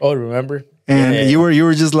 and Oh, remember? And Yeah. you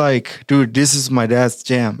were just like, dude, this is my dad's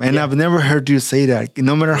jam. And I've never heard you say that.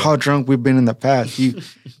 No matter how drunk we've been in the past, you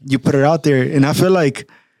put it out there. And I feel like,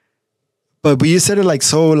 but you said it like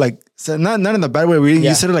so not in the bad way.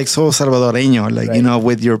 You said it like so Salvadoreño, like you know,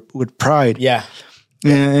 with pride. Yeah.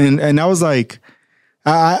 And I was like,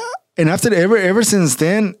 and after ever since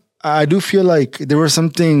then, I do feel like there was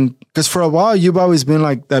something, because for a while you've always been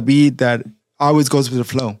like that beat that always goes with the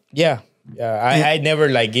flow. Yeah. Yeah. I never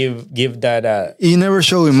like give that. You never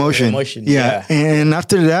show emotion. Yeah. And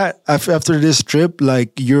after that, after this trip,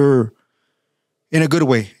 like you're in a good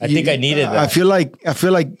way. I think I needed that. I feel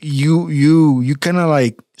like you kind of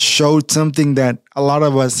like showed something that a lot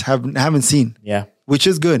of us haven't seen. Yeah. Which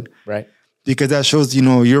is good. Right. Because that shows, you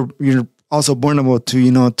know, you're also vulnerable to,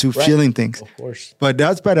 you know, to feeling things. Of course. But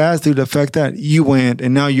that's badass, dude. The fact that you went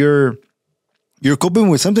and now you're coping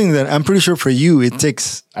with something that I'm pretty sure for you it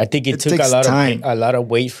takes. I think it took takes time. a lot of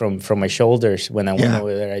weight from my shoulders when I went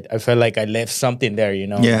over there. I felt like I left something there, you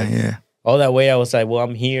know. Yeah, like, yeah. All that way, I was like, well,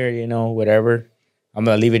 I'm here, you know, whatever. I'm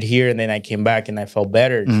gonna leave it here, and then I came back and I felt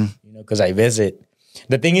better, you know, because I visit.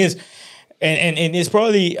 The thing is, and it's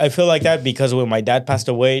probably I feel like that because when my dad passed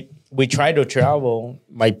away, we tried to travel.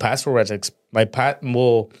 My passport was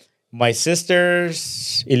my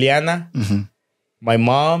sister's Ileana, my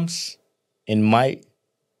mom's, and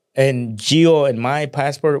Gio and my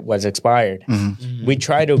passport was expired. We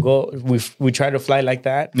tried to go. We tried to fly like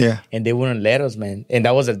that. Yeah. And they wouldn't let us, man. And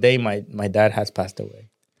that was the day my dad has passed away.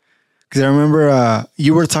 Because I remember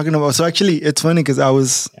you were talking about. So actually, it's funny because I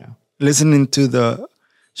was listening to the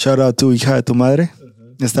shout out to Hija de tu Madre,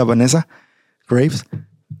 esta Vanessa Graves.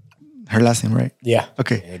 Her last name, right? Yeah.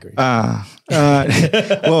 Okay. I agree.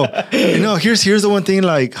 Well, you know, here's the one thing,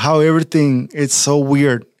 like how everything it's so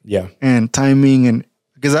weird. Yeah. And timing, and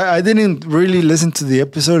because I didn't really listen to the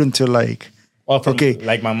episode until like Well,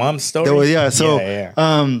 like my mom's story. So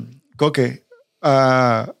okay.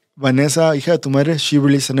 Vanessa, Hija de tu Madre, she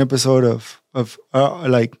released an episode of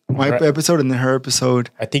like my episode and then her episode.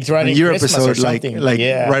 I think it's right in your Christmas episode, or something.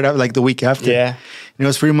 right out, like the week after. Yeah. And it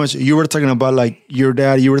was pretty much you were talking about like your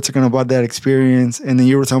dad, you were talking about that experience, and then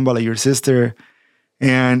you were talking about like your sister.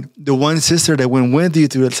 And the one sister that went with you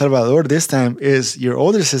to El Salvador this time is your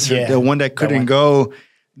older sister, the one that couldn't go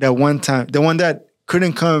that one time, the one that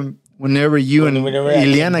couldn't come whenever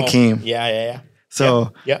Ileana came. Yeah.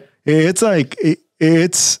 So yeah. It's like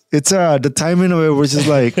it's the timing of it was just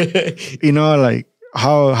like you know, like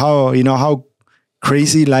how you know how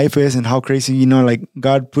crazy life is and how crazy, you know, like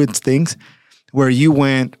God puts things where you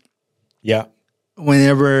went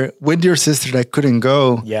whenever with your sister that couldn't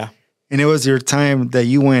go. Yeah. And it was your time that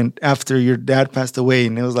you went after your dad passed away,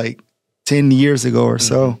 and it was like 10 years ago or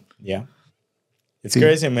so. Yeah. It's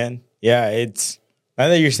crazy, man. Yeah, it's now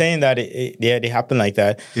that you're saying that it happened like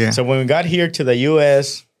that. Yeah. So when we got here to the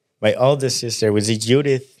US, my oldest sister was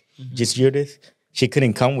Judith. Just Judith. She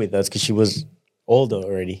couldn't come with us because she was older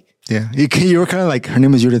already. Yeah. You were kind of like, her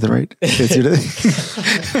name is Judith, right? It's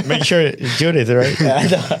Judith. Make sure it's Judith, right?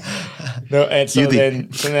 No, and so then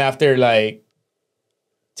after like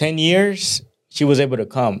 10 years, she was able to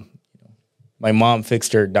come. My mom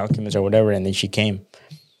fixed her documents or whatever, and then she came.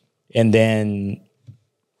 And then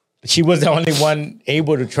she was the only one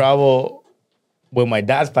able to travel when my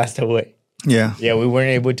dad passed away. Yeah. Yeah, we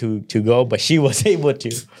weren't able to go, but she was able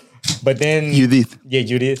to. But then Judith. Yeah,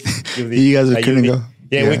 Judith. You guys couldn't go.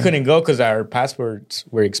 Yeah, we couldn't go because our passports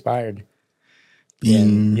were expired.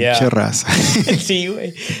 Pinche raza. Sí,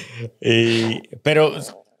 güey. Pero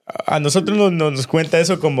a nosotros nos cuenta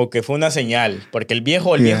eso como que fue una señal, porque el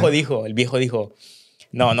viejo dijo,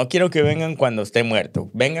 no quiero que vengan cuando esté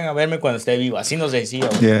muerto, vengan a verme cuando esté vivo, así nos decía,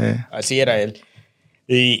 así era él.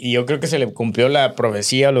 Y yo creo que se le cumplió la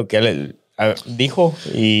profecía, lo que él dijo,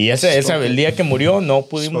 y el día que murió no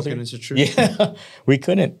pudimos ir. Yeah, we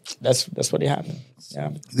couldn't. That's what happened.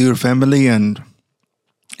 Yeah. Your family and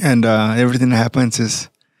everything that happens it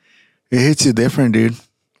hits you different, dude.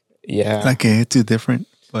 Yeah. Like it hits you different,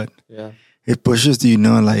 but it pushes you, you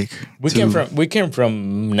know, like we came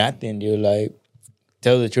from nothing, dude. Like,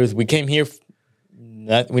 tell the truth, we came here.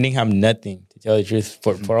 We didn't have nothing, to tell the truth.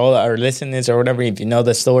 For all our listeners or whatever, if you know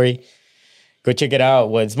the story, go check it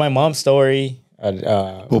out. Well, it's my mom's story.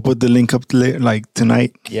 We'll put the link up like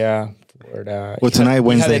tonight. Yeah. Tonight,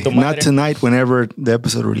 Wednesday. Not tonight, whenever the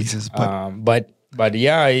episode releases. But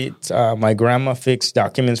yeah, it's my grandma fixed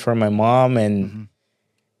documents for my mom, and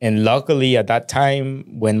luckily at that time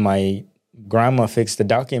when my grandma fixed the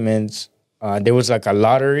documents, there was like a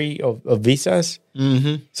lottery of visas.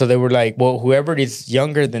 Mm-hmm. So they were like, well, whoever is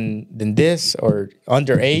younger than this or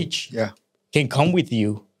underage can come with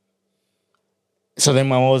you. So then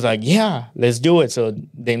my mom was like, yeah, let's do it. So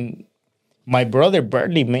then my brother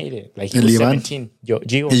barely made it. Like he El was Ivan? 17.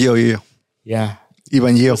 Gio. Yo. Yeah.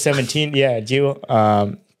 Ivan He Yo. was 17. Yeah,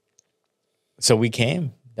 Gio. So we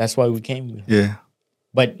came. That's why we came. Yeah.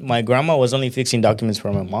 But my grandma was only fixing documents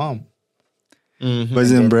for my mom. Was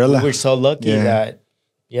the umbrella? We were so lucky Yeah.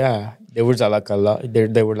 that, there was like a lot.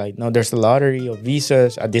 They were like, no, there's a lottery of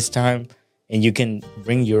visas at this time, and you can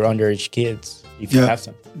bring your underage kids if you Yeah. have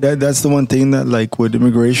some. That's the one thing that like with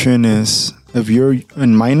immigration is if you're a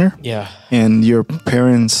minor Yeah. and your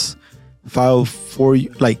parents filed for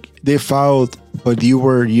you, like they filed, but you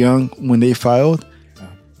were young when they filed,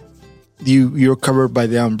 you're covered by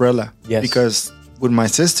the umbrella. Yes. Because with my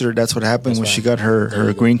sister, that's what happened That's when right. she got her There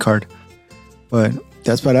you go. green card. But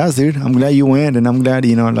that's badass, dude. I'm glad you went, and I'm glad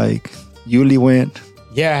like Yuli went.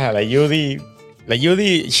 Yeah, like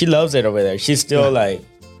Yuli, she loves it over there. She's still like,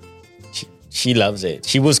 she loves it.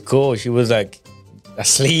 She was cool. She was like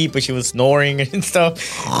asleep, but she was snoring and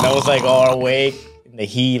stuff. And I was like all awake in the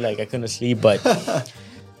heat, like I couldn't sleep. But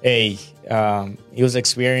hey, it was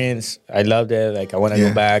experience. I loved it. Like I want to Yeah.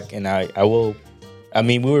 go back, and I will. I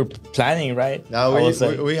mean, we were planning, right? Now I was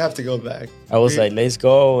like, we have to go back. I was like, let's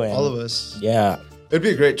go. And all of us. yeah, It'd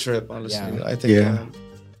be a great trip, honestly. Yeah.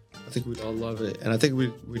 I think we'd all love it, and I think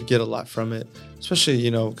we'd get a lot from it, especially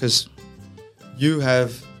because you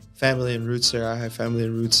have family and roots there. I have family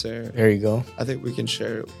and roots there. there you go. I think we can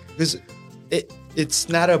share it because it's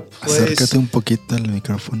not a place. Acércate un poquito al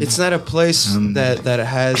micrófono. It's not a place that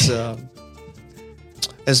has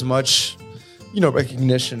as much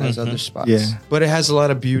recognition as other spots. Yeah. But it has a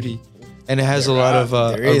lot of beauty, and it has a lot of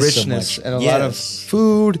there is so richness much. and a lot of Yes.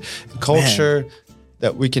 food and culture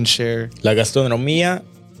that we can share. La gastronomía,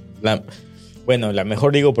 bueno, la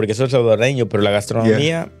mejor digo porque soy salvadoreño, pero la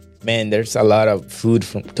gastronomía, man, there's a lot of food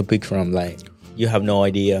to pick from. Like, you have no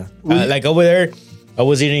idea. Like over there, I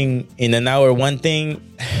was eating in an hour one thing,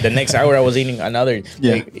 the next hour I was eating another.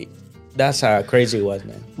 Yeah. Like, that's how crazy it was,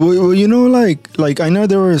 man. Well, like I know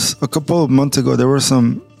there was a couple of months ago, there was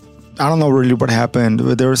some, I don't know really what happened,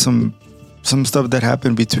 but there was some stuff that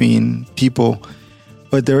happened between people.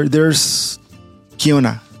 But there's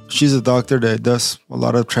Kiona. She's a doctor that does a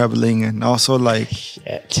lot of traveling and also like,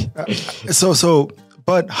 Shit.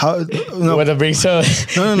 but how, You no, want to bring some?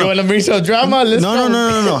 No. You want to bring some drama? Let's go.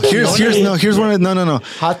 no. Here's one. No.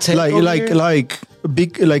 Hot take Like over here? like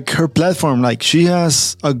big like her platform. Like she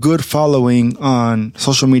has a good following on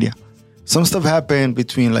social media. Some stuff happened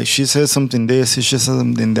between like she says something this, she says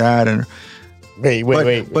something that, and Wait. But-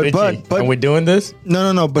 Richie, but- are we doing this?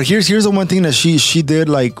 no. But here's the one thing that she did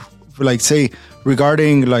like say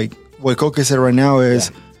regarding like what Coque said right now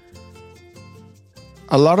is.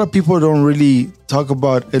 A lot of people don't really talk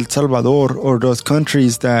about El Salvador or those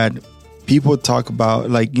countries that people talk about.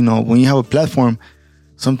 Like, when you have a platform,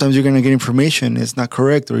 sometimes you're going to get information. It's not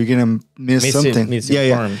correct or you're going to miss something.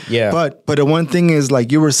 misinformed, yeah. But the one thing is,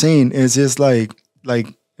 like you were saying, is just like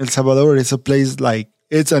El Salvador is a place like,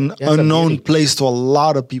 it's an a unknown beauty. place to a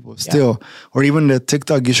lot of people still. Or even the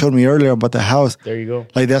TikTok you showed me earlier about the house. There you go.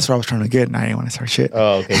 Like, that's what I was trying to get. And I didn't want to start shit.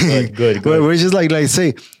 Oh, okay. Good. But we're just like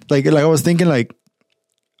say, like I was thinking like,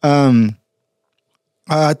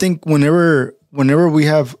 I think whenever we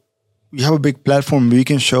have a big platform, we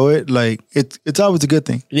can show it. Like it's always a good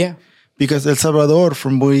thing Yeah. because El Salvador,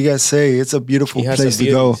 from what you guys say, it's a beautiful He has place some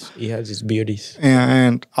to go, beauties. He has his beauties.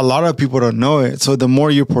 and a lot of people don't know it. So the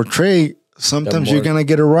more you portray, sometimes you're more- gonna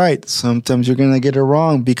get it right, sometimes you're gonna get it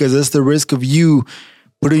wrong because it's the risk of you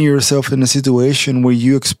putting yourself in a situation where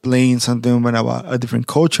you explain something about a different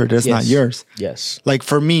culture that's not Yes. yours. Yes. Like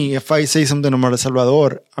for me, if I say something about El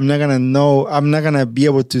Salvador, I'm not gonna be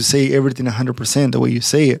able to say everything 100% the way you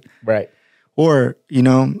say it. Right. Or,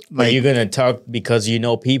 Like like, you're gonna talk because you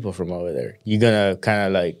know people from over there. You're gonna kind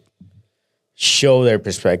of like show their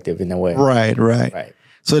perspective in a way. right. Right.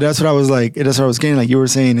 So that's what I was like, that's what I was getting. Like you were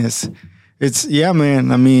saying it's, yeah,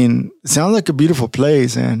 man. I mean, it sounds like a beautiful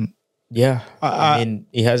place. And Yeah. I mean,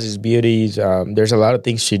 it has its beauties. There's a lot of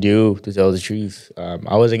things to do, to tell the truth.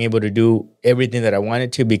 I wasn't able to do everything that I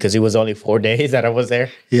wanted to because it was only 4 days that I was there.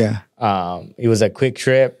 yeah, It was a quick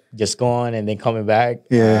trip, just going and then coming back.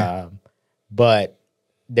 Yeah. But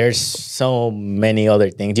there's so many other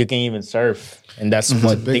things. You can even surf, and that's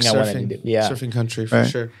one Big thing I wanted surfing, to do. Yeah. surfing country for Right.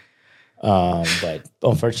 sure. But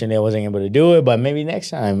unfortunately, I wasn't able to do it. But maybe next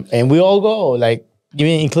time, and we all go, like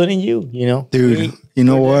even including you. dude, We- you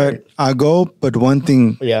know we're what? I go, but one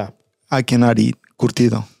thing Yeah. I cannot eat,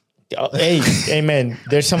 curtido. Hey, man.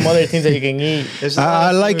 There's some other things that you can eat. There's a lot I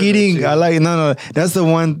of like food, eating. too. I like no. That's the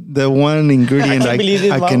one ingredient can't believe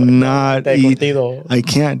this, I Mama. cannot That eat. curtido. I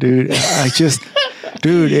can't, dude. I just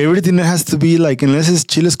Dude, everything that has to be like, unless it's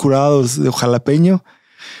chiles curados de jalapeño,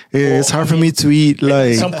 it's hard for me to eat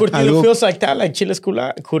like Some curtido feels like that, like chiles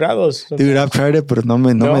curados. Dude, I've tried it, but no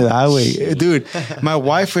me da, güey. Dude, my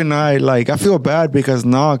wife and I, like, I feel bad because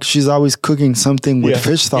she's always cooking something with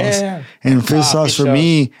fish sauce. Yeah. And fish sauce fish for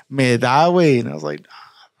me, me da, güey. And I was like,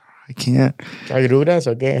 I can't. Agruras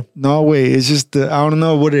or qué? No, way. It's just, I don't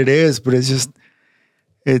know what it is, but it's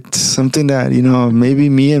something that, maybe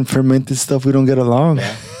me and fermented stuff, we don't get along.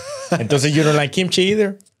 Yeah. Entonces you don't like kimchi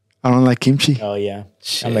either? I don't like kimchi. Oh, yeah.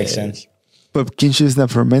 That makes sense. But kimchi is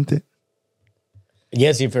not fermented.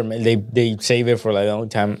 Yes, you ferment. They save it for like a long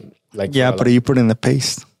time. Like Yeah, but you put it in the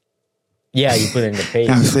paste. Yeah, you put it in the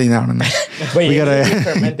paste. I'm saying, I don't know. Wait, We you gotta-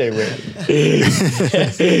 ferment it with.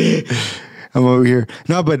 I'm over here.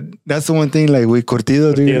 No, but that's the one thing, like, with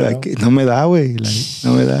curtido, dude, Curtido, like, no me da, güey. Like,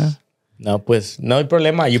 no me da. No, pues, no hay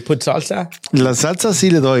problema. You put salsa. La salsa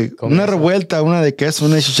sí le doy. Una revuelta, una de queso,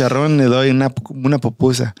 una de chicharrón, le doy una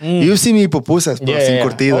pupusa. You see me pupusas, pero sin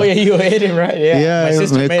curtido. Oh, yeah, you ate it, right? Yeah. Yeah, My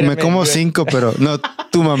sister made me it como good. 5, pero no,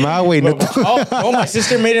 tu mamá, güey. No, Oh, my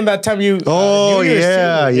sister made it that time you. oh, New Year's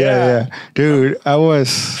yeah, too. yeah. Dude, I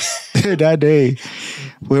was, that day,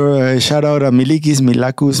 we were, shout out a Milikis,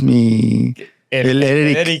 Milacus, el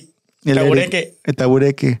Eric. El Tabureque. Eric, el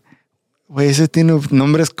Tabureque. Güey, ese tiene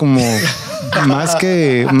nombres como más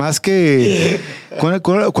que.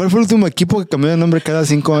 ¿Cuál fue el último equipo que cambió de nombre cada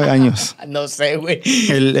 5 años? No sé, güey.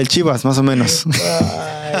 El Chivas, más o menos.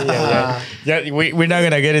 Yeah, we're not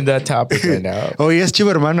going to get into that topic right now. Oye, es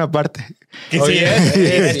Chiva hermano aparte. Oh, yeah.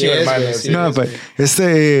 Sí, sí, No, but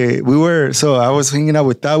I was hanging out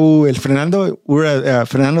with Tabu, el Fernando, we were at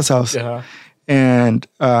Fernando's house. Uh-huh. And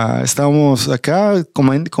estábamos acá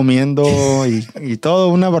comiendo y todo,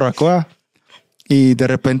 una barbacoa. Y de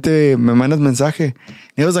repente me mandas mensaje.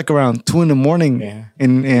 It was like around 2 a.m. Yeah.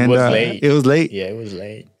 And It was late. It was late. Yeah, it was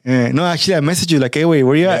late. No, actually, I messaged you like, hey, wait,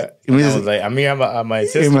 where you at? Y And me I dices, was like, I'm my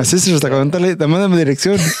sister. my sister's like, dame mi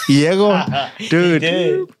dirección. Y llego, dude.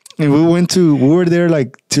 did. And we were there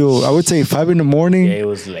like till, I would say 5 a.m. Yeah, it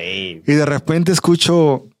was late. Y de repente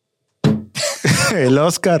escucho el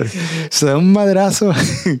Oscar. Se da un madrazo.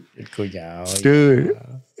 El cuñado. Dude.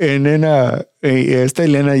 And then esta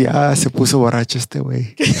Elena ya se puso borracha este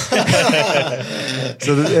güey.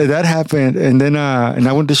 So that happened. And then and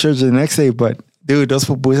I went to church the next day, but dude, those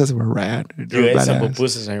pupusas were rad. They You were ate some badass.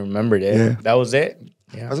 pupusas, I remembered it. Yeah. That was it.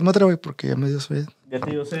 Yeah. Pásame otra, güey, porque ya me dio sed. ¿Ya te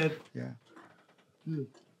dio sed? Yeah.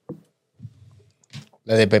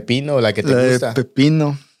 La de pepino, la que te La de gusta.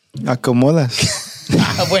 pepino. Acomodas.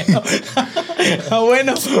 Ah, bueno. Ah,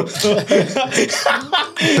 bueno.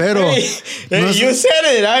 Pero. Hey, no es- you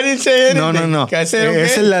said it. I didn't say anything. No. I said, okay.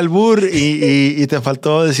 Es el albur y te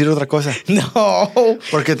faltó decir otra cosa. No.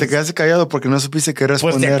 Porque te quedaste callado porque no supiste qué Pues te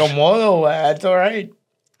responder. acomodo. That's all right.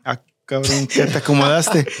 Ah, cabrón, ¿qué te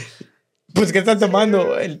acomodaste? Pues, ¿qué estás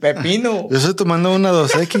tomando? El pepino. Yo estoy tomando una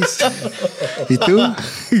 2X. ¿Y tú?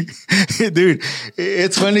 Dude,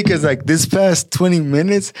 it's funny because like this past 20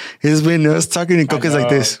 minutes has been us talking in coques like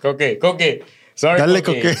this. Coque. Sorry, Dale,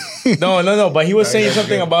 Coque. Coque. No. But he was saying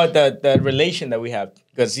something about that relation that we have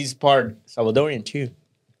because he's part Salvadorian too.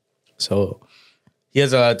 So he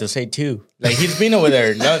has a lot to say too. Like he's been over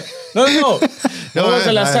there. No. When was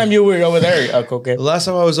the last time you were over there, Coque? The last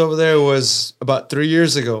time I was over there was about 3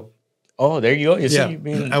 years ago. Oh, there you go. You see, Yeah, you've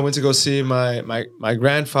been. I went to go see my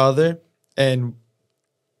grandfather, and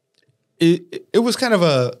it was kind of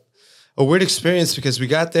a weird experience because we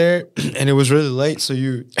got there and it was really late. So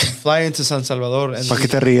you fly into San Salvador and ¿Para qué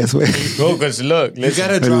te ríes, güey? Go, because look, you listen.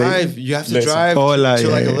 gotta drive. You have to Listen. drive Hola, to yeah,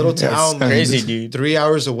 like a little yeah, town, yes. Crazy, that's dude. 3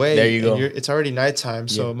 hours away. There you and go. it's already nighttime.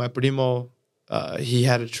 So Yeah. my primo, he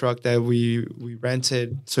had a truck that we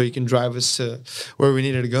rented so he can drive us to where we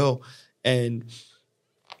needed to go, and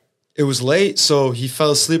it was late, so he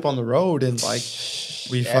fell asleep on the road, and like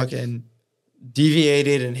we fucking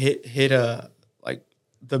deviated and hit a like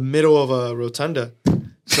the middle of a rotunda,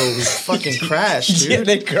 so we fucking crashed, dude. Yeah,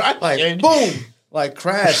 they crashed. Like boom, like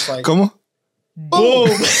crashed, like ¿Cómo? boom.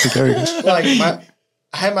 There we go. Like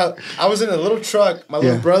I was in a little truck. My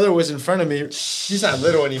little Yeah. brother was in front of me. He's not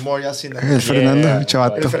little anymore. Y'all seen that? El Fernando, Yeah. And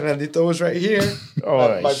chavato. Fernandito was right here.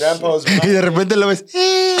 Oh, my grandpa was Y behind. de repente lo ves.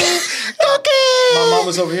 My mom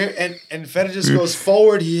was over here, and Fed just goes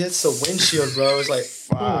forward. He hits the windshield, bro. It's like,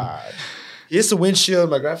 boom. He hits the windshield.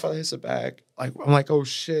 My grandfather hits the back. Like I'm like, oh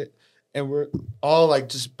shit, and we're all like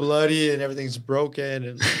just bloody and everything's broken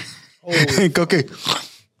and. Holy Coque.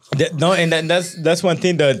 No, and that's one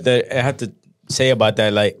thing that I have to say about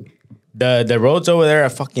that. Like The roads over there are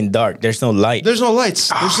fucking dark. There's no light. There's no lights.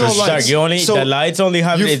 There's no It's dark. lights. You only So the lights only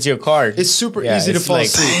have you- it's your car. it's super Yeah, easy to it's fall like-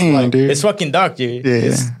 asleep. Damn, Like, dude. It's fucking dark, dude. Yeah,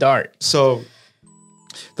 It's yeah. dark. so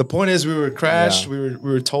the point is, we were crashed. Yeah.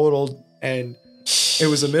 We were totaled, and it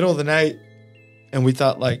was the middle of the night, and we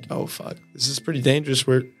thought like, oh fuck, this is pretty dangerous.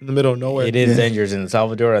 We're in the middle of nowhere. It is dangerous in El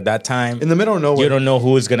Salvador at that time. in the middle of nowhere. You don't know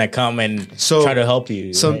who is gonna come and So, try to help you.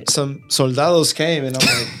 right? Some soldados came, and I'm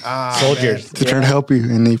like, Soldiers. To try to help you,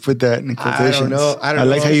 and they put that in quotations. know. I don't I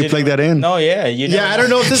like know. how you plug that in. No, yeah, you know. Yeah, I don't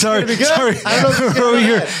know if this Sorry, is gonna be good. sorry. I don't know if this is We're gonna be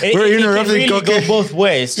here. good. We're It can interrupting. really Okay. go both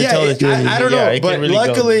ways. To Yeah, tell the truth. I don't know, Yeah, it but can really go.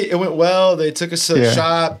 luckily it went well. They took us to the Yeah.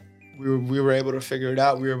 shop. We were able to figure it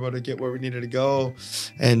out. We were able to get where we needed to go,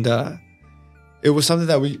 and it was something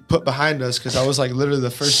that we put behind us because I was like literally the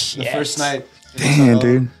first night. Damn,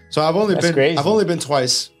 dude. So I've That's crazy. only been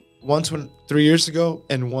twice. Once 3 years ago,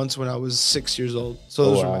 and once when I was 6 years old. So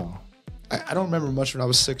those were Wow. I don't remember much when I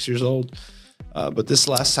was 6 years old. But this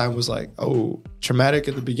last time was like, traumatic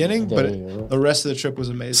at the beginning, but There you go. the rest of the trip was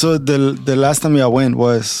amazing. So the last time I went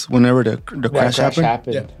was whenever the crash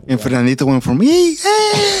happened. Yeah. And Fernandito went from me.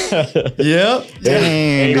 Yep. Damn,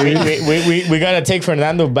 Hey, dude. we gotta take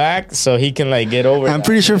Fernando back so he can like get over. I'm that.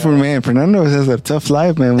 pretty sure Fernando has a tough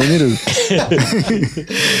life, man. We need to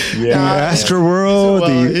Yeah. Astro World.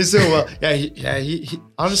 He's doing well. Yeah, he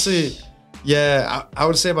honestly, I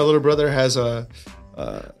would say my little brother has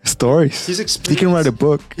stories. he's He can write a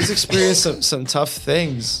book. He's experienced some tough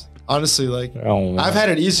things. Honestly, like Oh, man. I've had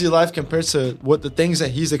an easy life compared to what the things that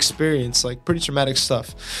he's experienced, like pretty traumatic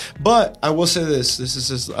stuff. But I will say this is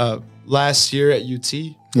his last year at UT.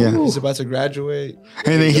 Yeah. He's about to graduate.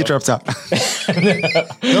 And then he drops out.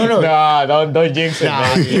 No. Nah, don't jinx it,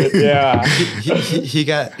 man. Yeah. He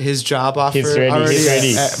got his job offer He's ready, already he's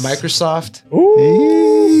ready. At Microsoft.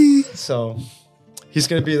 Ooh, So he's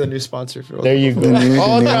gonna be the new sponsor for. there you go. The new-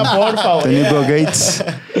 Otra, por favor. The new Bill Gates.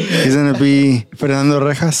 He's gonna be Fernando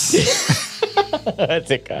Rejas. That's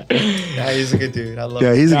a guy. Yeah, he's a good dude. I love.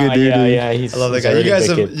 Yeah, him. he's a good dude. dude. Yeah, he's, I love that he's guy. a really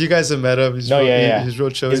good kid. You guys have met him. He's No, real, yeah. He's real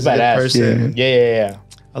chill. He's He's a good badass. person. Yeah.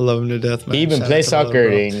 I love him to death, man. He even Shout plays out to my soccer.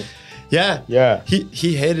 little bro. and- Yeah. Yeah.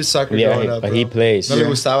 He hated soccer Yeah, growing up, but bro. he plays. No le Yeah.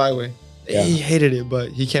 gustaba, güey. Yeah. He hated it, but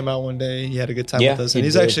he came out one day. He had a good time Yeah, with us, he and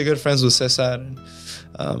he's did. actually good friends with Cesar.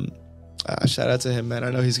 And, shout out to him, man. I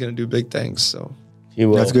know he's gonna do big things. So He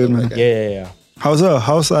will. That's good, man. Yeah. How's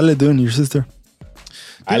Ale doing, your sister?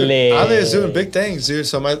 Ale is doing big things, dude.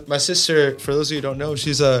 So my sister, for those of you who don't know,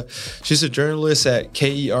 she's a journalist at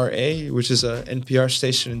KERA, which is a NPR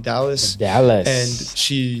station in Dallas. Dallas. And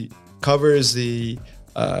she covers the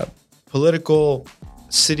political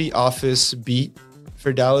city office beat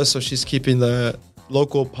for Dallas. So she's keeping the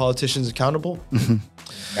local politicians accountable.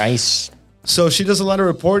 Nice. So she does a lot of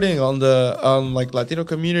reporting on like Latino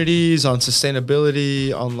communities, on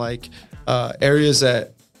sustainability, on like areas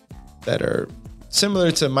that are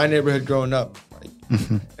similar to my neighborhood growing up,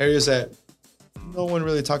 like areas that no one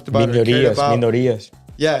really talked about or cared about. Minorías.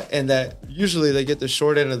 Yeah, and that usually they get the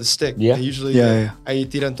short end of the stick. Yeah. They usually Yeah. ahí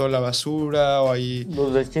tiran toda la basura, or ahí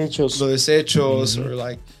Los desechos. los desechos, or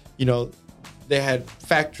like, they had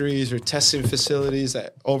factories or testing facilities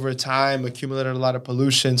that over time accumulated a lot of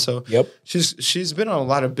pollution. So Yep. she's been on a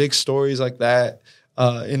lot of big stories like that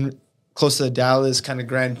in close to the Dallas kind of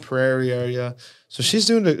Grand Prairie area. So she's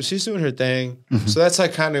doing her thing. So that's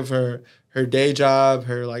like kind of her day job,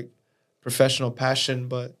 her like professional passion.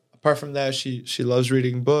 But apart from that, she loves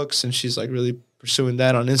reading books, and she's like really pursuing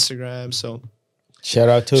that on Instagram. So Shout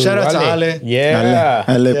out to Ale. Yeah.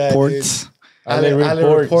 Ale Yeah, Ports. Ale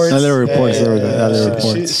reports. Ale reports. There we go. Ale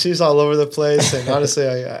reports. She's all over the place, and honestly,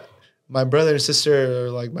 my brother and sister are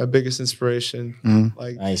like my biggest inspiration.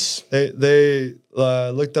 Like Nice. they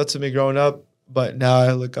looked up to me growing up, but now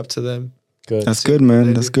I look up to them. Good. That's good,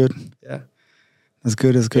 man. That's good. Yeah. That's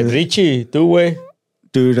good. That's good. Richie, tú, güey.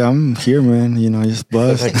 Dude, I'm here, man. Just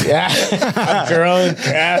buzzed. Yeah. I'm drunk.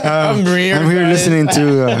 I'm here. I'm here guys. listening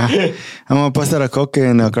to. I'm gonna pass that a coke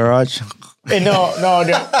in the garage. Hey, no.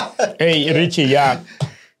 Hey, Richie, ya.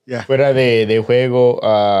 Yeah. Fuera de juego,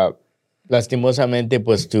 lastimosamente,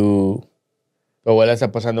 pues tu abuela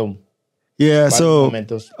está pasando Yeah. malos So,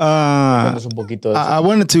 momentos. uh, Cuéntanos un poquito de eso. I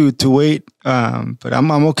wanted to wait, but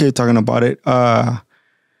I'm okay talking about it.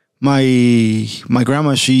 My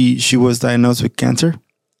grandma, she was diagnosed with cancer,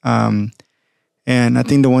 and I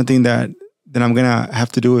think the one thing that I'm gonna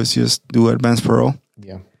have to do is just do advanced parole.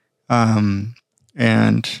 Yeah.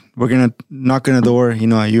 And we're gonna knock on the door, at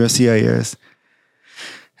USCIS,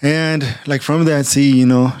 and like from that, see,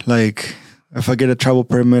 like if I get a travel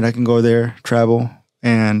permit, I can go there, travel,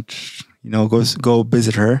 and go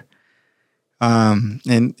visit her.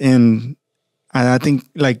 And And I think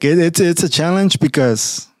like it's a challenge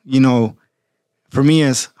because, for me,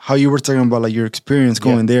 as how you were talking about like your experience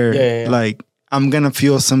going there, Yeah. like I'm gonna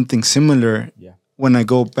feel something similar when I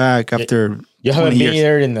go back after You 20 haven't been years.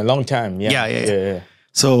 there in a long time. Yeah.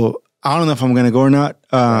 So I don't know if I'm gonna go or not.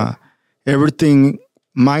 Everything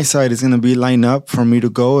my side is gonna be lined up for me to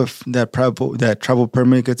go if that travel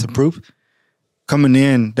permit gets approved. Coming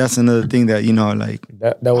in, that's another thing that like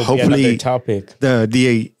That would hopefully be another topic.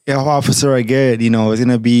 the officer I get, is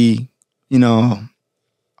gonna be,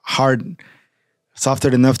 hard,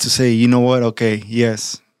 softer enough to say, you know what, okay,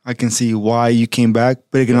 yes, I can see why you came back,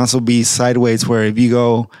 but it can also be sideways where if you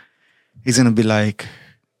go, it's gonna be like,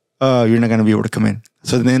 you're not gonna be able to come in.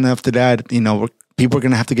 So then after that, people are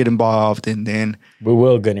gonna have to get involved, and then We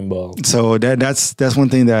will get involved. so that's one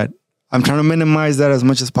thing that I'm trying to minimize that as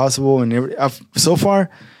much as possible. And so far,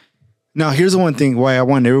 now here's the one thing why I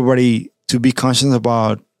want everybody to be conscious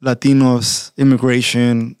about Latinos,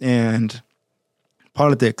 immigration, and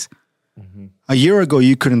politics. Mm-hmm. A year ago,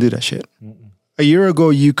 you couldn't do that shit. Mm-mm. A year ago,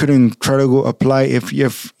 you couldn't try to go apply if you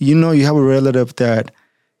have a relative that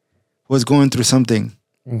was going through something.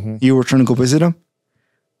 Mm-hmm. You were trying to go visit them.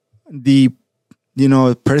 The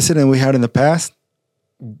precedent we had in the past,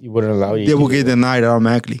 You wouldn't allow you. they to will do get it. denied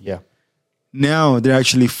automatically. Yeah. Now they're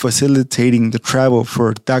actually facilitating the travel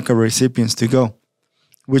for DACA recipients to go,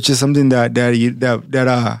 which is something that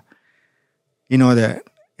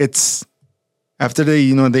it's after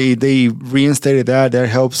they reinstated that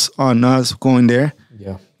helps on us going there.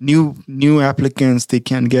 Yeah. New applicants, they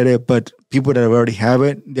can't get it, but people that already have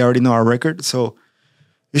it, they already know our record, so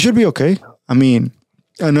it should be okay. I mean,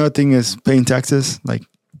 another thing is paying taxes, like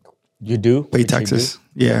You do pay Which you taxes.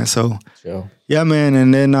 Yeah, so. do. So Yeah, man,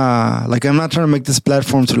 and then like I'm not trying to make this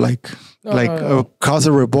platform to No. cause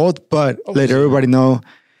a revolt, but let Obviously. everybody know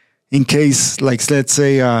in case, like, let's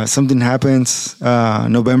say something happens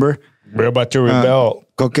November, we're about to rebel.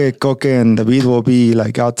 Coque and David will be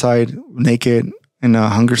like outside naked in a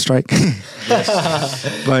hunger strike.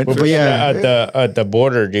 but yeah, at the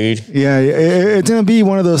border, dude. yeah, it's gonna be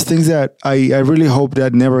one of those things that I really hope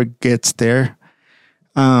that never gets there.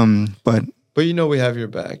 But But we have your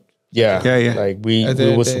back. Yeah. Yeah. Like we At the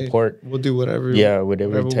end will of the day, support. We'll do whatever.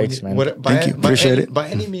 Whatever it we takes, need- man. Thank you. Appreciate it. By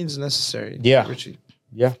any means necessary. Yeah. Richie.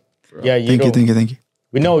 Yeah. For Yeah. real. You thank know, you.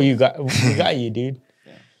 We know we got you, dude.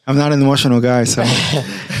 I'm not an emotional guy, so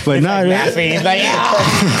but not Laughing. He's like,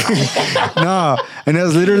 no, and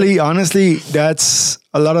that's literally, honestly, that's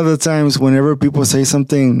a lot of the times whenever people say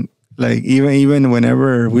something, like even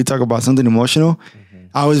whenever we talk about something emotional,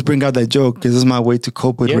 I always bring out that joke because it's my way to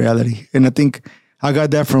cope with Yeah. reality. And I think I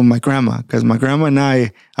got that from my grandma, because my grandma and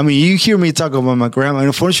I mean, you hear me talk about my grandma, and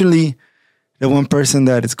unfortunately, the one person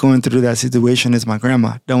that is going through that situation is my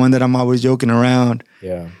grandma, the one that I'm always joking around.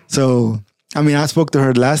 yeah. So, I mean, I spoke to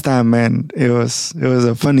her last time, and it was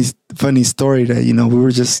a funny story that, we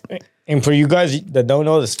were just, And for you guys that don't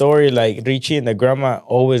know the story, like Richie and the grandma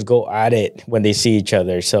always go at it when they see each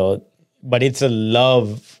other. So, but it's a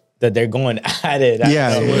love that they're going at it.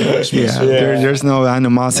 yeah, Yeah. there's no It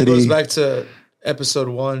animosity. goes back to episode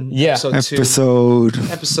 1, Yeah. episode 2, Episode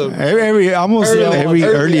episode almost Early- every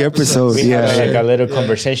early episode. episodes. We had Yeah, like a little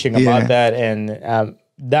conversation Yeah. about that, and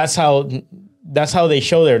that's how they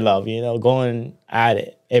show their love. Going at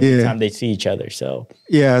it every Yeah. time they see each other. So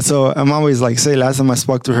yeah. So I'm always like, say, last time I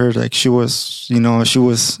spoke to her, like she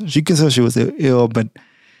can say she was ill, but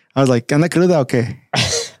I was like, anda cruda, okay.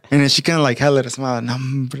 And then she kind of like held a smile. No,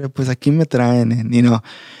 hombre, pues aquí me traen, and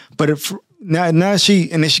but now she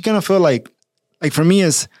kind of felt like for me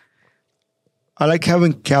is, I like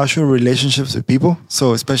having casual relationships with people.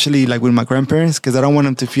 So especially like with my grandparents, because I don't want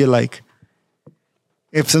them to feel like,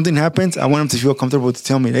 if something happens, I want them to feel comfortable to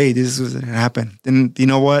tell me, hey, this is what happened. Then you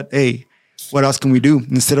know what? Hey, what else can we do?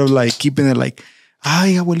 Instead of like keeping it like,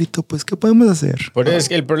 ay, abuelito, pues, ¿qué podemos hacer? Pero es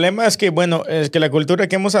que el problema es que, bueno, es que la cultura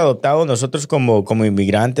que hemos adoptado nosotros como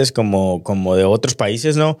inmigrantes, como de otros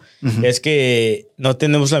países, ¿no? Es que no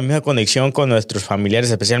tenemos la misma conexión con nuestros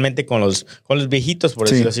familiares, especialmente con los viejitos, por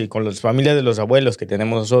decirlo así, con las familias de los abuelos que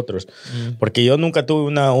tenemos nosotros. Porque yo nunca tuve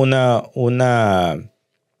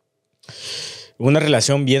una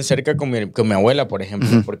relación bien cerca con mi abuela, por ejemplo,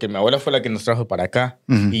 porque mi abuela fue la que nos trajo para acá.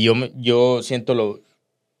 Y yo siento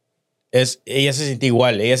ella se sentía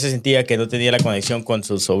igual. Ella se sentía que no tenía la conexión con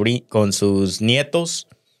con sus nietos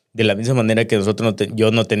de la misma manera que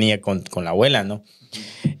yo no tenía con la abuela, ¿no?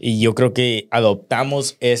 Y yo creo que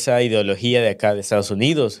adoptamos esa ideología de acá de Estados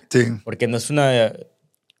Unidos. Sí. Porque no es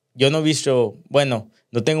yo no he visto, bueno,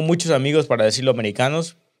 no tengo muchos amigos, para decirlo,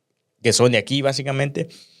 americanos, que son de aquí, básicamente,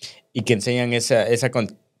 y que enseñan esa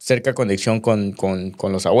cerca conexión con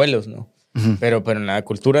los abuelos, ¿no? Pero en la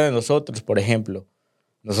cultura de nosotros, por ejemplo,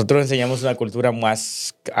 nosotros enseñamos una cultura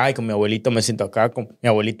más, ay, con mi abuelito me siento acá, con mi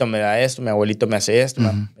abuelito me da esto, mi abuelito me hace esto,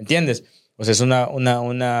 ¿me entiendes? O sea, es una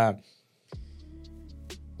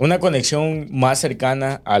conexión más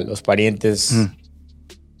cercana a los parientes,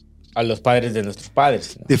 a los padres de nuestros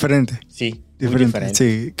padres, ¿no? Diferente. Sí, muy Diferente. diferente.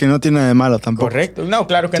 Sí, que no tiene nada de malo tampoco. Correcto. No,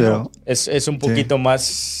 claro que Pero- no. Es un poquito más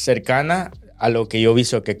cercana a lo que yo he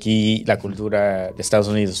visto que aquí la cultura de Estados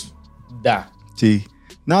Unidos da. Sí.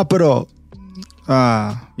 No, pero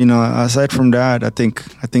aside from that, I think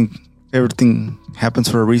everything happens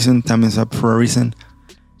for a reason. Time is up for a reason.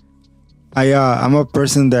 I'm a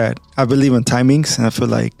person that I believe in timings, and I feel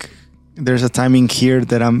like there's a timing here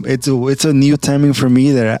that it's a new timing for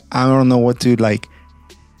me that I don't know what to like.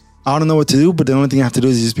 I don't know what to do, but the only thing I have to do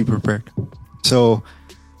is just be prepared. So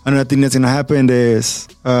another thing that's gonna happen is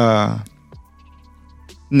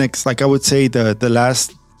next, like I would say the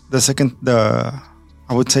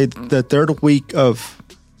third week of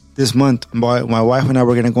this month, my wife and I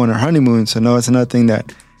were gonna go on our honeymoon. So now it's another thing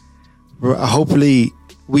that hopefully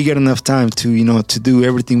we get enough time to to do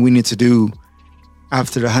everything we need to do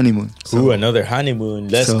after the honeymoon. So, Ooh, another honeymoon.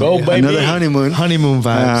 Let's so, go, yeah, baby. another honeymoon. Honeymoon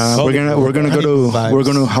vibes. We're gonna go to Vibes. we're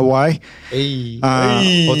gonna Hawaii. Hey.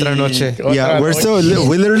 Ey, Otra noche. Yeah, otra we're noche. still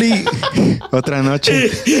we literally otra noche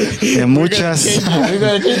de muchas y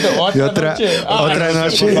otra noche.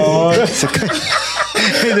 Por favor. Se ca-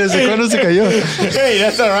 ¿Desde cuándo se cayó? Hey,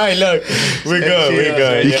 that's all right. Look, we're good. We're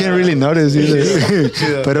good. You can't really notice either.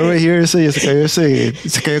 Pero over here se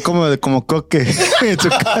cayó como coque en su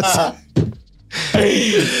casa.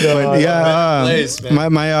 But yeah, Place,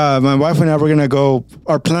 man. my wife and I were gonna go.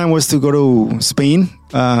 Our plan was to go to Spain.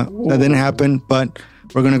 That didn't happen, but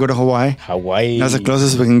we're gonna go to Hawaii. Hawaii. That's the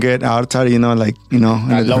closest we can get outside, in a different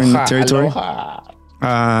Aloha, territory.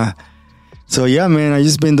 aloha. So yeah, man, I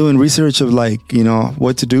just been doing research of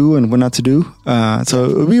what to do and what not to do. So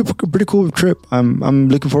it'll be a pretty cool trip. I'm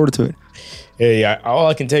looking forward to it. Hey, all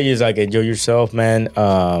I can tell you is enjoy yourself, man.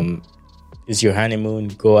 It's your honeymoon.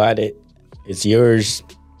 Go at it. It's yours.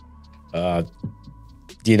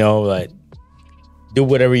 Do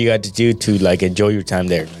whatever you got to do to enjoy your time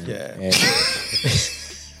there, man. Yeah. And-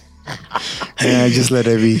 Yeah, just let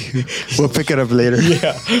it be. We'll pick it up later.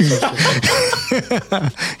 yeah.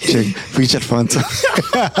 Reach Alfonso.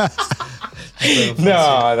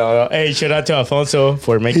 No. Hey, shout out to Alfonso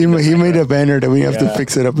for making. He made a banner that we have to Yeah.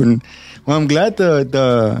 fix it up, and well, I'm glad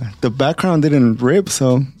the background didn't rip,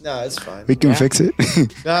 so No, it's fine. we can Yeah. fix it.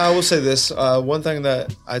 No, I will say this. One thing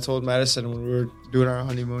that I told Madison when we were doing our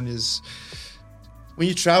honeymoon is when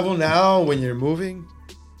you travel now, when you're moving,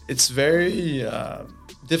 it's very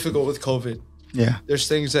difficult with COVID. Yeah, There's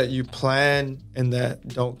things that you plan and that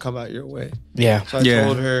don't come out your way. Yeah. So I Yeah.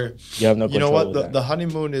 told her, You have no you know control what? of that. The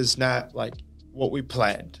honeymoon is not like what we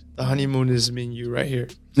planned. The honeymoon is me and you right here.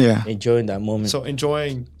 yeah, Enjoying that moment. So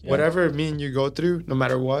enjoying whatever me and you go through, no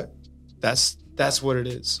matter what, that's what it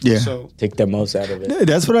is. Yeah. So Take the most out of it.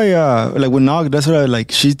 that's what I like with Nog. That's what I like.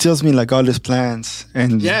 She tells me all these plans,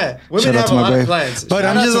 and yeah, women shout out have to a my lot of babe. plans. But Shout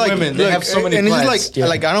I'm out just to like, women. They look, have so many and plans. it's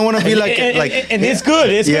like I don't want to be and it's good.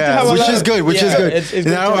 It's good to yeah, have a which lot is of- good, which is yeah, good. It's And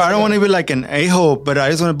good I don't want to be like an a-hole, but I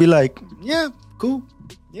just want to be like, yeah, cool.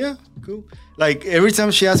 Like every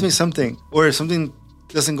time she asks me something or something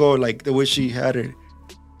doesn't go like the way she had it,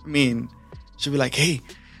 I mean, she'll be like, hey,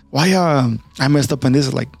 why I messed up on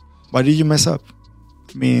this? Like, why did you mess up?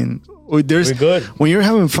 I mean, there's We're good. when you're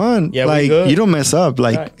having fun, Yeah, we're like good. you don't mess up.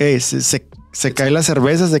 Like, Right. hey, se cae la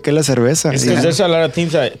cerveza, se cae la cerveza. It's you 'cause know? there's a lot of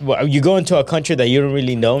things that you go into a country that you don't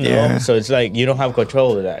really know, Yeah. so it's like you don't have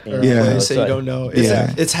control of that. You know? Yeah. So They it's say like- you don't know. It's,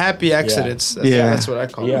 Yeah. it's happy accidents. Yeah. That's what I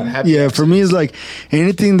call Yeah. it. Happy Yeah, for me, it's like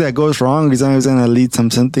anything that goes wrong is always gonna lead to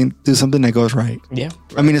something that goes right. Yeah.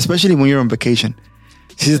 I mean, especially when you're on vacation.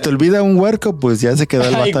 Si se te olvida un huerco, pues ya se quedó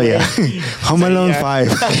el Ay, vato allá. Home Alone ya.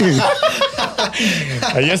 5.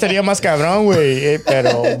 Yo sería más cabrón, güey,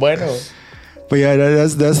 pero bueno. But yeah,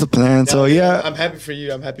 that's the plan. So yeah, I'm happy for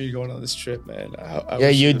you. I'm happy you're going on this trip, man. I Yeah,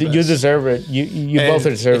 wish you the you best. deserve it. You And both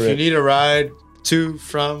deserve if you it. need a ride to,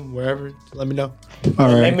 from, wherever, let me know. all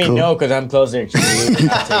right, Let me cool. know because I'm closer to you.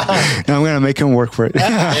 I'm gonna make him work for it.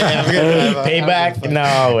 Yeah, I'm gonna have Payback?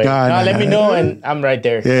 No, wait. Nah, No, nah, let me nah. know and I'm right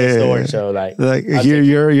there. Yeah, next yeah, door. yeah. So like Like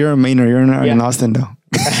you're a Mainer, you're not in Yeah. Austin though.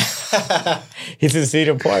 he's in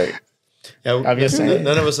Cedar Park. Yeah, I'm just saying.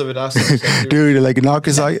 none of us have been Austin. except you. Dude, like now,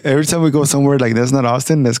 cause every time we go somewhere like that's not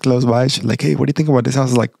Austin, that's close by. She's like, hey, what do you think about this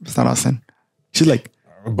house? Like, it's not Austin. She's like,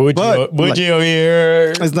 Bougie, But, Bougie over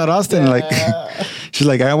here. it's not Austin. Like, she's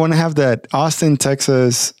like, I want to have that Austin,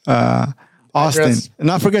 Texas Austin. Address.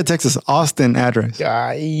 Not forget Texas. Austin address.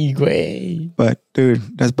 Ay, güey. But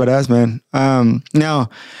dude, that's badass, man. Now,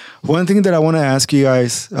 one thing that I want to ask you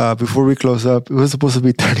guys before we close up, it was supposed to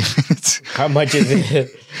be 30 minutes. How much is it?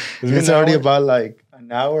 It's already about like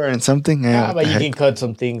an hour and something. Yeah, but you can cut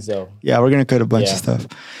some things though. Yeah, we're gonna cut a bunch of stuff.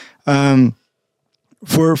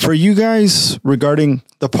 For you guys regarding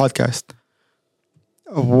the podcast,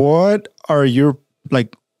 what are your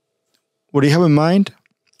like? What do you have in mind?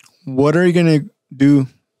 What are you gonna do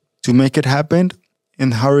to make it happen,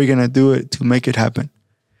 and how are you gonna do it to make it happen?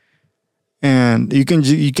 And you can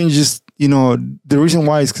just the reason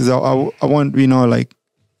why is because I want like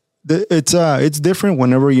it's different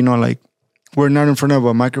whenever like we're not in front of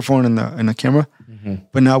a microphone and a camera,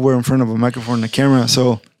 but now we're in front of a microphone and a camera,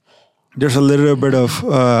 so there's a little bit of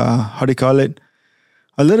how do you call it?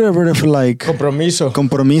 A little bit of like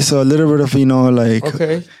compromiso, a little bit of like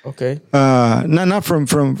okay. Not from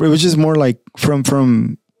it was just more like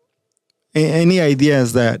from any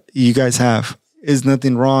ideas that you guys have is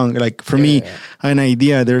nothing wrong. Like for me, an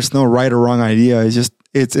idea, there's no right or wrong idea.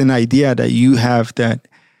 It's an idea that you have that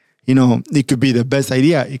it could be the best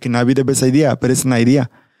idea. It cannot be the best idea, but it's an idea,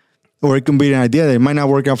 or it can be an idea that it might not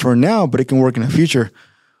work out for now, but it can work in the future.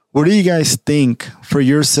 What do you guys think for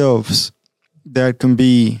yourselves that can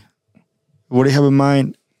be? What do you have in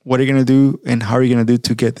mind? What are you gonna do, and how are you gonna do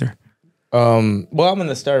to get there? Well, I'm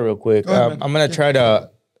gonna start real quick. I'm gonna try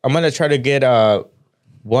to get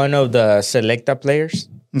one of the Selecta players.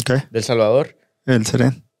 Okay. Del Salvador. El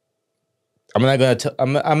Seren.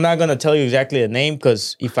 I'm not gonna tell you exactly the name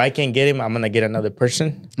because if I can't get him, I'm gonna get another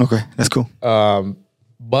person. Okay, that's cool.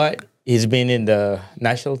 But he's been in the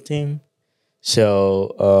national team,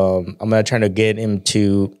 so I'm gonna try to get him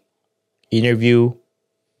to interview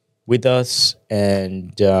with us,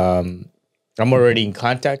 and I'm already in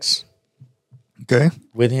contacts. Okay.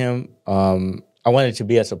 With him. I want it to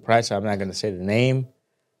be a surprise, so I'm not gonna say the name.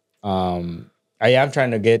 I am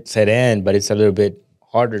trying to get Seren, but it's a little bit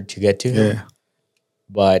harder to get to him. Yeah.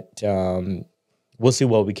 But we'll see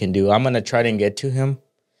what we can do. I'm gonna try to get to him,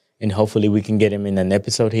 and hopefully we can get him in an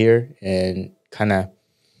episode here and kind of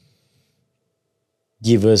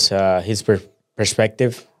give us his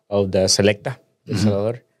perspective of the Selecta El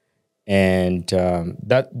Salvador, and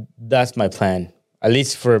that's my plan, at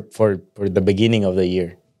least for the beginning of the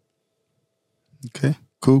year. Okay.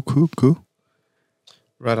 Cool.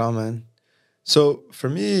 Right on, man. So for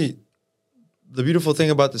me, the beautiful thing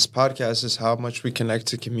about this podcast is how much we connect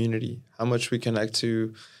to community, how much we connect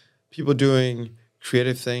to people doing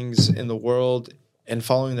creative things in the world and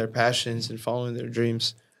following their passions and following their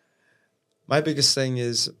dreams. My biggest thing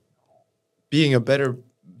is being a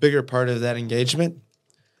bigger part of that engagement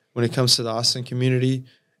when it comes to the Austin community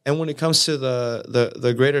and when it comes to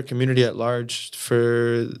the greater community at large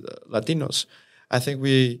for Latinos. I think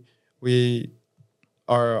we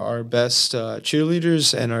are our best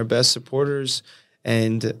cheerleaders and our best supporters,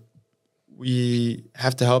 and we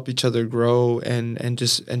have to help each other grow and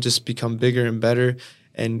just become bigger and better.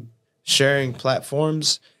 And sharing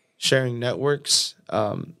platforms, sharing networks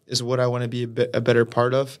is what I want to be a better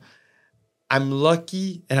part of. I'm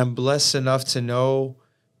lucky and I'm blessed enough to know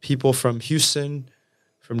people from Houston,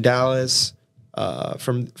 from Dallas,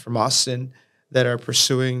 from Austin that are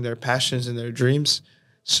pursuing their passions and their dreams.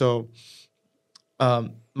 So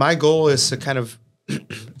my goal is to kind of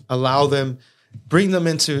allow them, bring them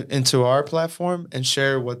into our platform and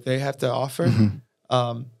share what they have to offer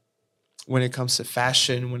when it comes to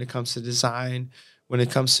fashion, when it comes to design, when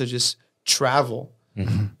it comes to just travel.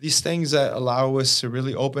 These things that allow us to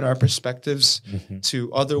really open our perspectives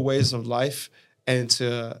to other ways of life and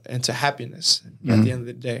to happiness at the end of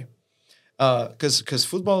the day. Because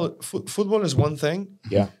football is one thing,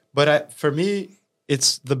 but for me,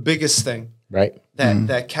 it's the biggest thing, right?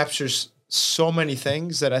 That captures so many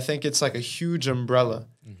things that I think it's like a huge umbrella.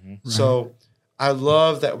 So I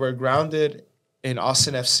love that we're grounded in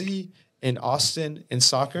Austin FC, in Austin, in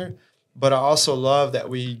soccer, but I also love that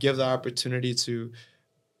we give the opportunity to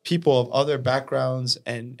people of other backgrounds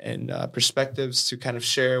and perspectives to kind of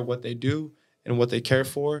share what they do and what they care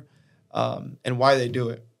for and why they do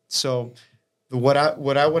it. So what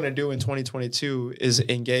I want to do in 2022 is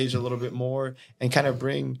engage a little bit more and kind of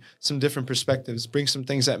bring some different perspectives, bring some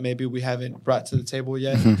things that maybe we haven't brought to the table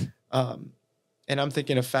yet. And I'm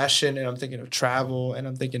thinking of fashion, and I'm thinking of travel, and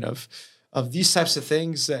I'm thinking of these types of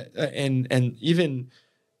things that and even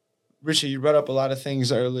Richie, you brought up a lot of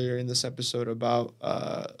things earlier in this episode about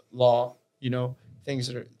law, things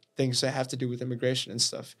that have to do with immigration and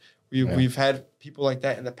stuff. We've had people like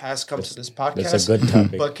that in the past come to this podcast. That's a good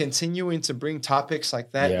topic. But continuing to bring topics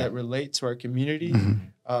like that that relate to our community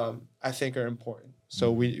I think are important.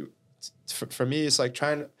 So for me, it's like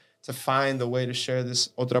trying to find the way to share this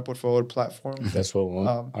Otra Por Favor platform. That's what we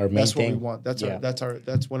want. Our main that's thing. what we want.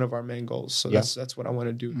 That's one of our main goals. So that's what I want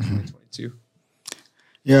to do in 2022.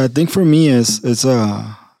 Yeah, I think for me it's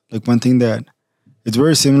like one thing that it's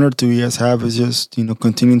very similar to you guys have is just, you know,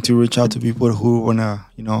 continuing to reach out to people who wanna,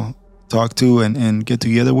 you know, talk to and get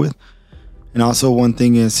together with. And also one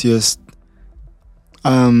thing is just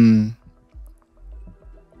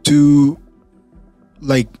to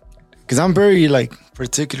like, because I'm very like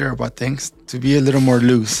particular about things, to be a little more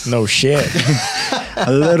loose. No shit.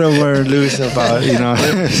 A little more loose about, you know.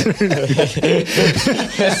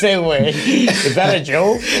 Same way. Is that a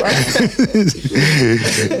joke?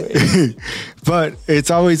 But it's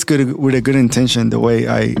always good with a good intention, the way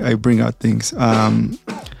I bring out things.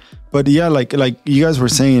 But yeah, like you guys were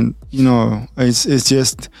saying, you know, it's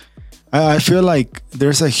just, I feel like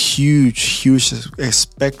there's a huge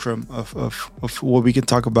spectrum of what we can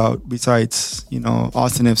talk about besides, you know,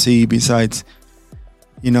 Austin FC, besides,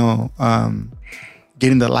 you know,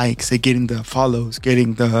 getting the likes, getting the follows,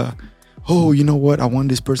 getting the, oh, you know what, I want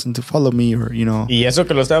this person to follow me, or, you know. Y eso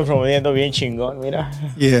que lo están promoviendo bien chingón, mira.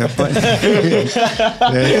 Yeah, but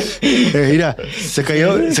mira, se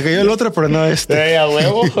cayó el otro, pero no este. A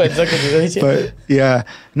huevo, eso que te estoy diciendo. But yeah,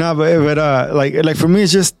 no, but like for me,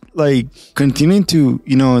 it's just like continuing to,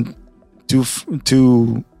 you know,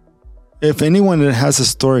 to if anyone that has a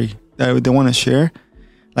story that they want to share,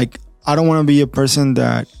 like I don't want to be a person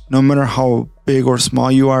that no matter how big or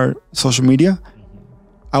small you are, social media,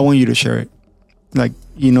 I want you to share it. Like,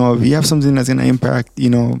 you know, if you have something that's gonna impact, you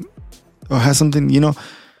know, or has something, you know.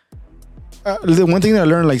 The one thing that I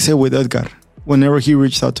learned, like say with Edgar, whenever he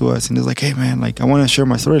reached out to us and he's like, hey man, like I want to share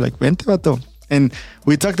my story, like vente vato. And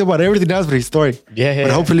we talked about everything else but his story. Yeah.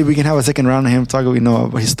 But hopefully we can have a second round of him talking, you know,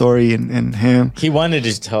 about his story and him. He wanted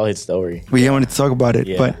to tell his story. We wanted to talk about it.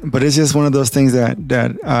 Yeah. But it's just one of those things that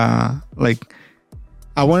like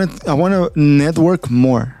I want to network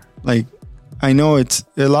more. Like I know it's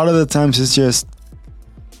a lot of the times it's just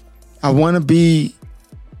I want to be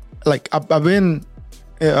like I've been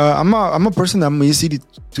I'm a person that I'm easy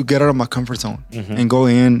to get out of my comfort zone and go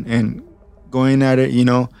in at it, you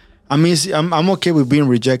know. I'm okay with being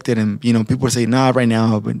rejected and, you know, people say nah right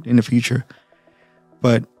now but in the future.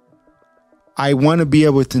 But I want to be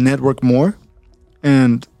able to network more,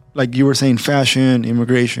 and like you were saying, fashion,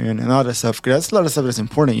 immigration, and all that stuff. 'Cause that's a lot of stuff that's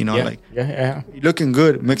important, you know. Yeah. Like Yeah. looking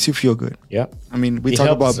good makes you feel good. Yeah. I mean, we It talk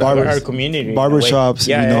about helps our barbers, community, barbershops.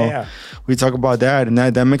 Yeah, you know, yeah. we talk about that, and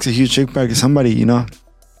that makes a huge impact to somebody, you know.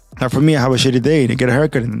 Like for me, I have a shitty day to get a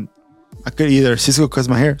haircut, and I could either Cisco cuts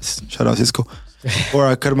my hair, shout out Cisco, or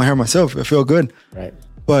I cut my hair myself. I feel good, Right.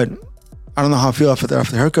 but I don't know how I feel after the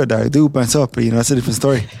haircut that I do myself. But you know, that's a different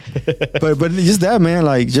story. but just that, man,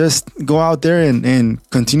 like just go out there and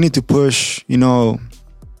continue to push. You know,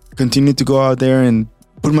 continue to go out there and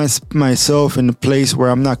put myself in a place where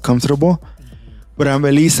I'm not comfortable, but at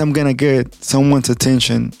least I'm gonna get someone's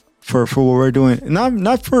attention for what we're doing.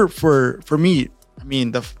 Not for me. I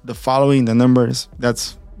mean, the following, the numbers,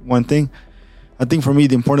 that's one thing. I think for me,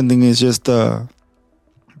 the important thing is just the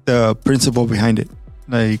principle behind it.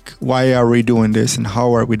 Like, why are we doing this and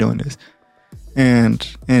how are we doing this? And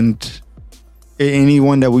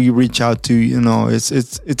anyone that we reach out to, you know,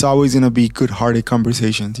 it's always gonna be good-hearted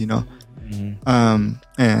conversations, you know.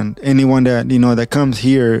 And anyone that, you know, that comes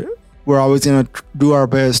here, we're always gonna do our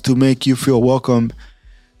best to make you feel welcome.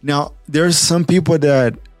 Now, there's some people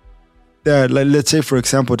that like, let's say for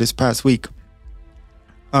example, this past week,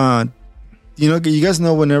 you know, you guys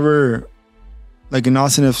know whenever like in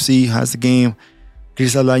Austin FC has the game,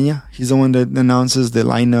 Chris Alanya, he's the one that announces the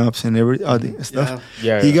lineups and all the stuff.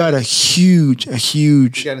 Yeah. He got a huge. He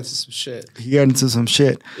got into some shit. He got into some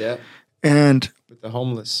shit. Yeah. And With the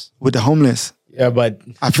homeless. Yeah, but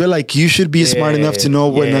I feel like you should be smart enough to know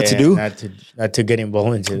what not to do. Not to get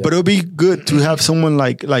involved into that. But it'll be good to have someone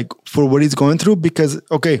like for what he's going through, because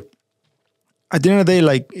okay, at the end of the day,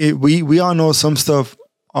 like we all know some stuff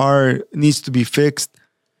needs to be fixed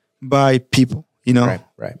by people. You know,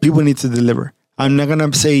 Right. People need to deliver. I'm not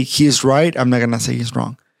gonna say he's right. I'm not gonna say he's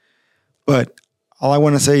wrong. But all I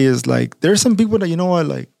want to say is like there's some people that, you know what,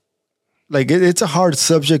 like it's a hard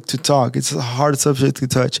subject to talk. It's a hard subject to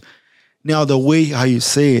touch. Now the way how you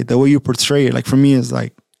say it, the way you portray it, like for me is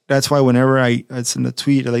like that's why whenever I send a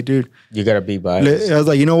tweet, I'm like, dude, you gotta be biased. I was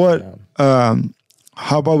like, you know what?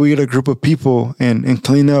 How about we get a group of people and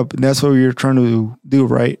clean up? And that's what we were trying to do,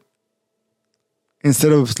 right?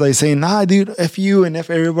 Instead of like saying, nah, dude, F you and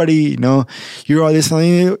F everybody, you know, you're all this,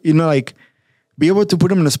 you know, like be able to put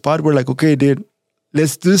them in a spot where like, okay, dude,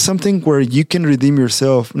 let's do something where you can redeem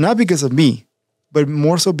yourself, not because of me, but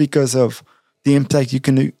more so because of the impact you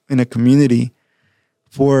can do in a community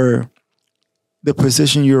for the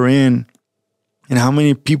position you're in and how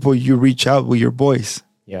many people you reach out with your voice.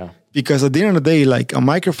 Yeah. Because at the end of the day, like a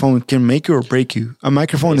microphone can make you or break you. A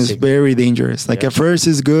microphone is very dangerous. Like at first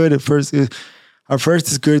it's good. At first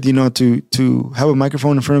it's good, you know, to have a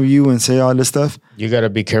microphone in front of you and say all this stuff. You got to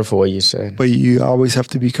be careful what you say. But you always have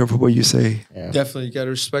to be careful what you say. Yeah. Definitely, you got to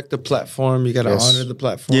respect the platform. You got to Yes. honor the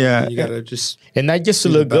platform. Yeah. You got to just And not just to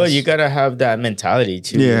Be the look good, best. you got to have that mentality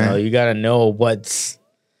too. Yeah. You know, you got to know what's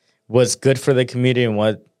good for the community and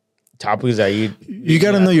what topics that You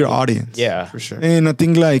got to know your audience. Yeah. for sure. And I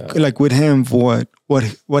think like with him, what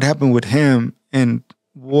happened with him and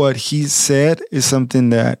what he said is something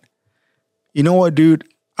that, you know what, dude,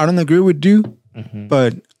 I don't agree with you,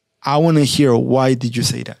 but I want to hear why did you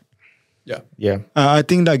say that? Yeah. I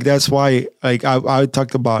think like that's why like I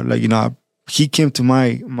talked about like, you know, he came to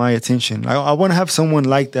my attention. I want to have someone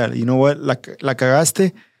like that. You know what? La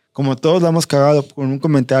cagaste, como todos la hemos cagado con un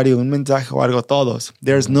comentario, un mensaje o algo, todos.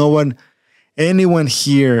 There's no one, anyone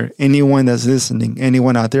here, anyone that's listening,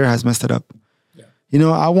 anyone out there has messed it up. Yeah. You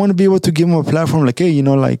know, I want to be able to give them a platform like, hey, you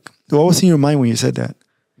know, like what was in your mind when you said that?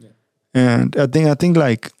 Yeah. And I think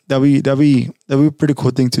like that'd be a pretty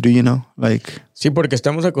cool thing to do, you know, like. Sí, porque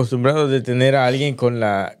estamos acostumbrados de tener a alguien con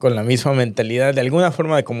la misma mentalidad, de alguna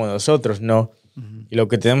forma de como nosotros, ¿no? Y lo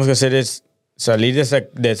que tenemos que hacer es salir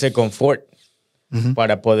de ese confort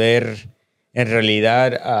para poder, en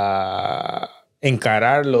realidad,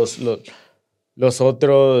 encarar las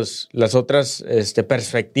otras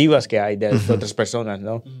perspectivas que hay de otras personas,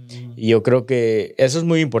 ¿no? Y yo creo que eso es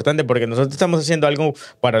muy importante porque nosotros estamos haciendo algo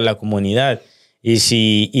para la comunidad. Y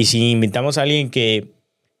si invitamos a alguien que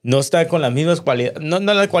no está con las mismas cualidades, no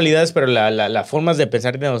las cualidades, pero las formas de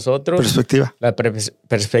pensar de nosotros, Perspectiva. la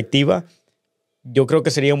perspectiva, yo creo que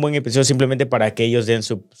sería un buen episodio simplemente para que ellos den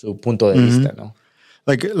su punto de vista, ¿no?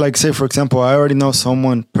 Like say, for example, I already know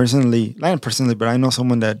someone personally, not personally, but I know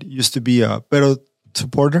someone that used to be a Beto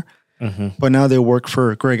supporter, but now they work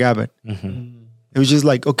for Greg Abbott. It was just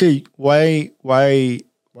like, okay, why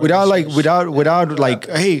without like,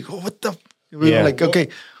 hey, what the, Yeah. like, okay,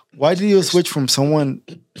 why did you switch from someone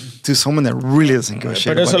to someone that really doesn't give a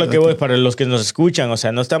shit? Pero eso es about lo que it? voy para los que nos escuchan. O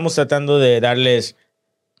sea, no estamos tratando de darles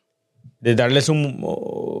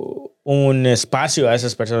un espacio a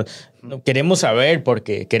esas personas. No, queremos saber por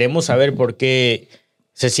qué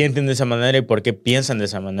se sienten de esa manera y por qué piensan de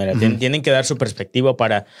esa manera. Tienen que dar su perspectiva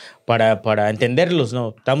para entenderlos,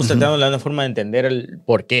 ¿no? Estamos tratando de dar una forma de entender el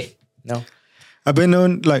por qué, ¿no? I've been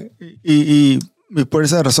known, like, y por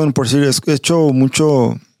esa razón, por si he hecho mucha,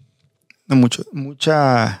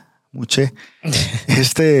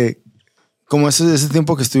 como ese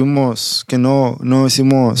tiempo que estuvimos, que no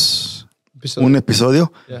hicimos un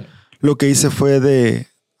episodio, Yeah. lo que hice fue de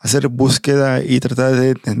hacer búsqueda y tratar de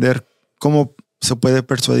entender cómo se puede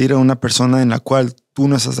persuadir a una persona en la cual tú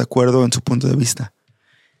no estás de acuerdo en su punto de vista.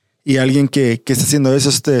 Y alguien que está haciendo eso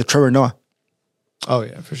es Trevor Noah. Oh,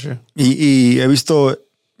 yeah, for sure. Y he visto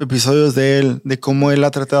episodios de él, de cómo él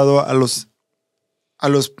ha tratado a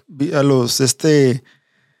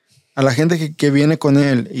la gente que viene con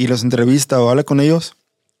él y los entrevista o habla con ellos,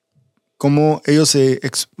 cómo ellos se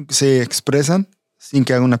expresan sin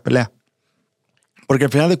que haga una pelea. Porque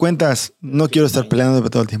al final de cuentas, no quiero estar peleando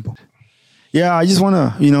todo el tiempo. Yeah, I just want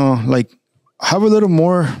to, you know, like, have a little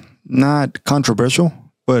more, not controversial,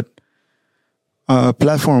 but a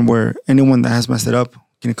platform where anyone that has messed it up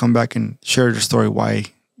can come back and share their story why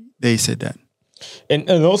they said that. And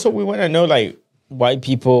also we want to know like why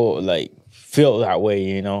people like feel that way,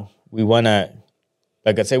 you know. We want to,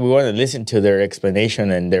 like I said, we want to listen to their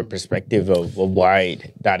explanation and their perspective of why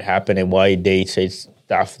that happened and why they say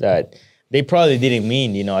stuff that they probably didn't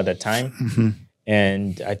mean, you know, at the time.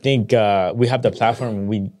 And I think we have the platform.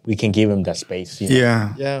 We can give them that space. You know?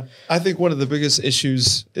 Yeah. Yeah. I think one of the biggest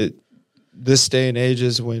issues this day and age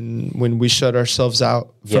is when we shut ourselves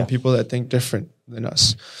out from Yeah. people that think different than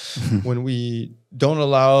us. When we don't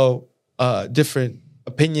allow different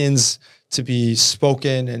opinions to be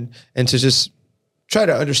spoken and to just try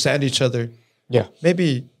to understand each other. Yeah.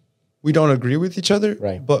 Maybe we don't agree with each other,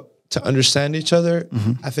 Right. but to understand each other,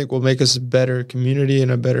 I think will make us a better community and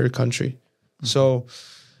a better country. So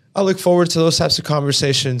I look forward to those types of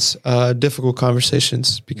conversations, difficult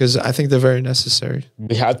conversations, because I think they're very necessary.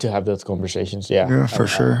 We have to have those conversations. Yeah. Yeah, for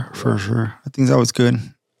sure. I think that was good.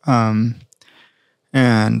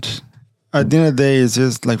 And at the end of the day, it's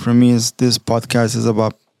just like for me, this podcast is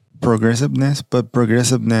about progressiveness, but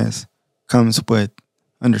progressiveness comes with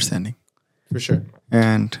understanding. For sure.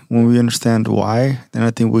 And when we understand why, then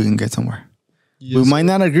I think we can get somewhere. Yes, We might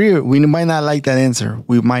not agree. We might not like that answer.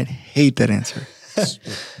 We might hate that answer.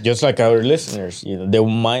 Just like our listeners, you know, they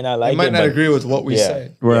might not like I might it, not but agree with what we Yeah.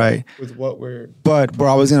 say, Right. with what we're. But we're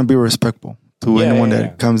always going to be respectful to Yeah, anyone yeah, that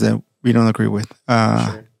yeah. comes that we don't agree with.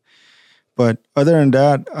 Sure. But other than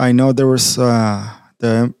that, I know there was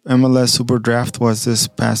the MLS Super Draft was this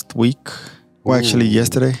past week. Well, actually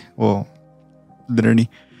yesterday. Well, literally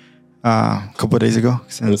a couple of days ago,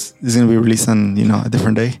 since it's going to be released on, a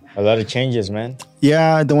different day. a lot of changes, man.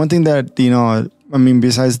 Yeah, the one thing that,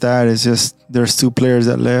 besides that, is just there's two players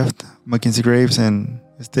that left, Mackenzie Graves and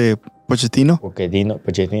Pochettino.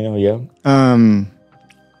 Pochettino, yeah.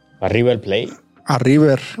 Arriba el play. A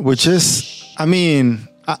River, which is, I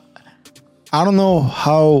don't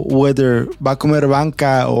know whether va a comer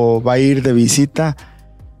banca o va a ir de visita,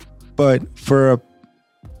 but for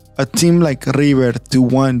a team like River to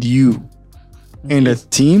want you in the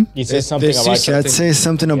team, He says They something see about something. that says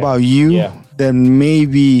something Yeah. about you Yeah. that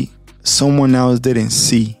maybe someone else didn't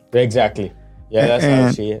see. Exactly. Yeah, that's how I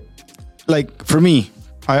And- see it. Like for me,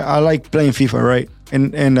 I like playing FIFA, right?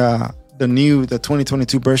 And the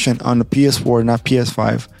 2022 version on the PS4, not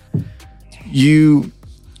PS5.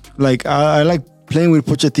 I like playing with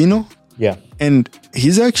Pochettino, Yeah. and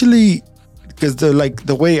he's actually, because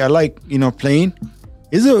the way I like playing,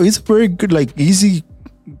 he's a very good, like, easy,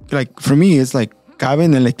 like, for me it's like cabe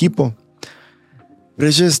en el equipo. But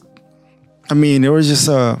it's just, it was just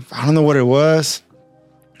I don't know what it was,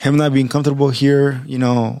 him not being comfortable here.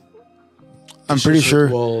 I'm pretty sure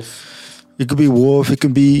Wolf. it could be Wolf, it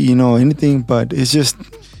could be anything, but it's just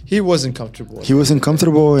He wasn't comfortable. he wasn't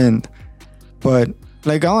comfortable. But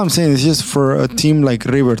like, all I'm saying is just for a team like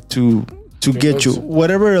River to get you,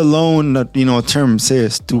 whatever alone that term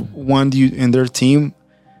says, to want you in their team,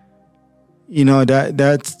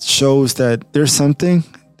 that shows that there's something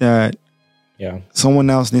that Yeah. someone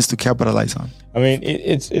else needs to capitalize on. I mean,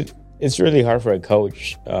 it's really hard for a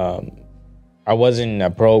coach. I wasn't a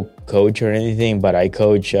pro coach or anything, but I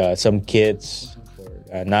coach some kids for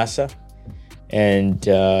NASA, and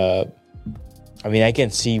I can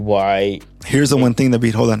see why. Here's the one thing that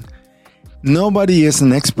hold on. Nobody is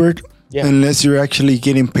an expert Yeah. unless you're actually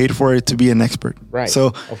getting paid for it to be an expert. Right. So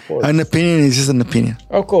Of course. an opinion is just an opinion.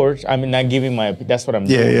 Of course, not giving my. That's what I'm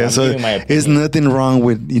Yeah, doing. yeah. I'm So giving my there's opinion. nothing wrong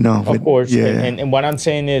with Of course, Yeah, and what I'm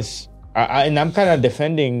saying is, I'm kind of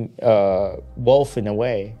defending Wolf in a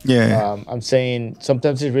way. Yeah. I'm saying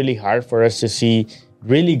sometimes it's really hard for us to see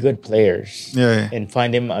really good players. Yeah. And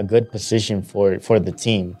find them a good position for the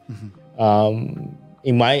team.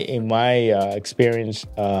 In my experience,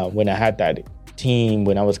 when I had that team,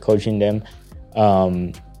 when I was coaching them,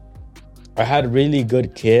 I had really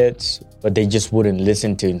good kids, but they just wouldn't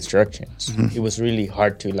listen to instructions. It was really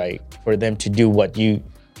hard for them to do what you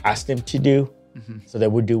asked them to do. So they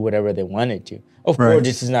would do whatever they wanted to. Of Right. course,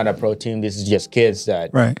 this is not a pro team. This is just kids that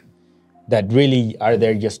Right. really are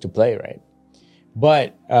there just to play, right?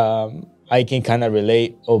 But I can kind of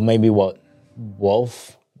relate, or maybe what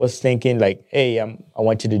Wolf was thinking, like, hey, I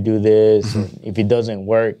want you to do this. And if it doesn't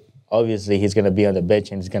work, obviously he's going to be on the bench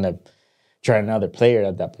and he's going to try another player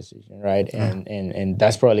at that position, right? And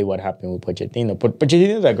that's probably what happened with Pochettino.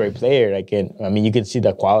 Pochettino's a great player. You can see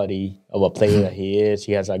the quality of a player that he is.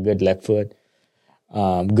 He has a good left foot,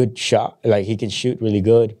 good shot. Like, he can shoot really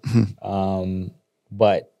good.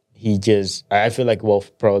 But I feel like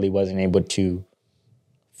Wolf probably wasn't able to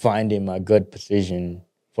find him a good position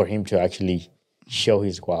for him to actually show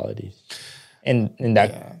his qualities. And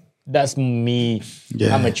that's me,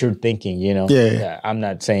 Yeah. amateur thinking, Yeah. I'm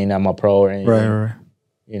not saying I'm a pro or anything.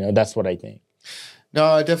 Right. That's what I think. No,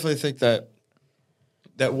 I definitely think that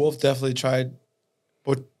Wolf definitely tried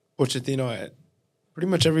Pochettino at pretty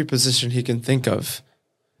much every position he can think of,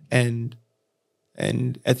 and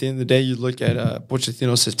at the end of the day, you look at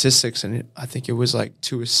Pochettino's statistics, and I think it was like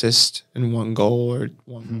 2 assists and 1 goal, or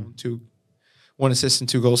 1 assist and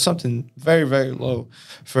 2 goals, something very, very low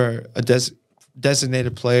for a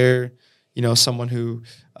designated player. Someone who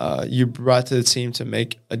you brought to the team to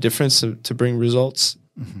make a difference, to bring results.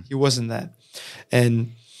 He wasn't that.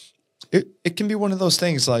 And it can be one of those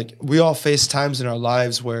things, like, we all face times in our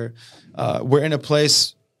lives where we're in a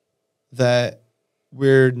place that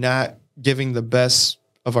we're not giving the best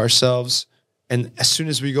of ourselves. And as soon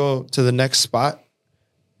as we go to the next spot,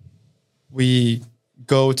 we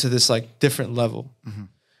go to this like different level.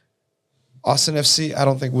 Austin FC, I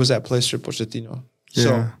don't think was that place for Pochettino. So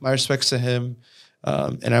Yeah. my respects to him.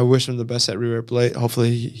 And I wish him the best at River Plate.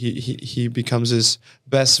 Hopefully he becomes his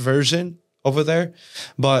best version over there.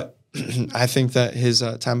 But I think that his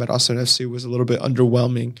time at Austin FC was a little bit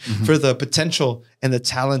underwhelming for the potential and the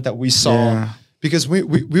talent that we saw. Yeah. Because we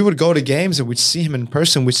would go to games and we'd see him in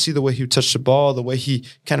person. We'd see the way he would touch the ball, the way he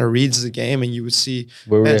kind of reads the game, and you would see,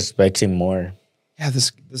 We were man, expecting more. yeah,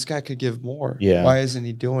 this guy could give more. Yeah. Why isn't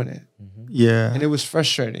he doing it? Yeah. And it was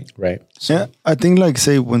frustrating. Right. Yeah, I think like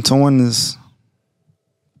say when someone is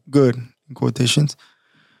good in quotations,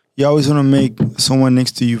 you always want to make someone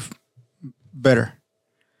next to you better.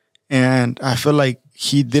 And I feel like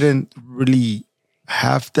he didn't really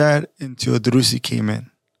have that until Drusi came in,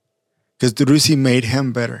 because Drusi made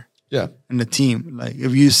him better Yeah. in the team. Like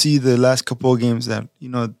if you see the last couple of games that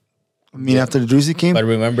after Drusi came, But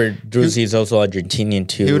remember, Drusi is also Argentinian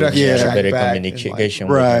too. He would actually He has track better back and, communication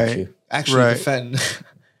like- with him Right. too. Actually Right. defend.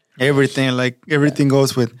 everything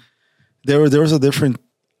goes with. There was a different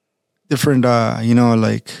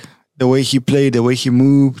like the way he played, the way he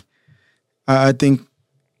moved. I think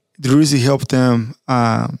Drusi helped them.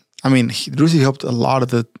 Drusi helped a lot of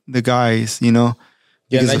the guys, because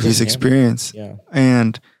not of his just him. experience, Yeah.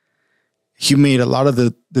 and he made a lot of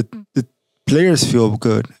the players feel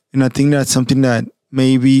good. And I think that's something that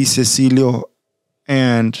maybe Cecilio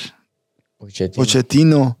and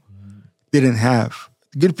Pochettino didn't have.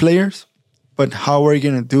 Good players, but how are you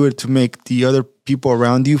going to do it to make the other people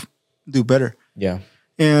around you do better? Yeah.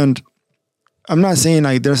 And I'm not saying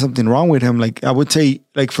like there's something wrong with him. Like I would say,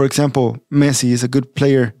 like for example, Messi is a good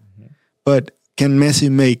player, but can Messi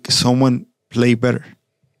make someone play better?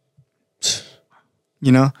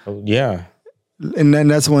 Oh, yeah. And then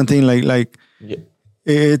that's one thing. Like Yeah.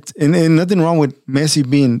 it's and nothing wrong with Messi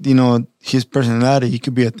being, his personality. He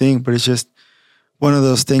could be a thing, but it's just one of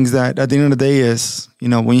those things that at the end of the day is,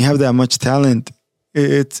 when you have that much talent,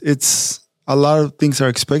 it's a lot of things are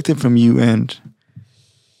expected from you, and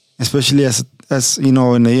especially as in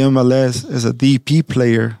the MLS as a DP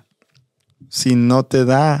player, si no te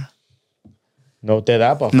da, No te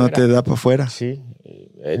da para no te da para afuera. Sí.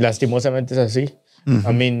 Lastimosamente es así.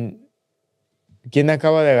 I mean, ¿quién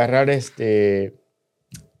acaba de agarrar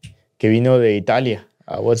que vino de Italia?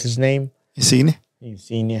 What's his name? Insigne.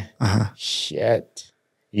 Insignia. Ajá. Shit.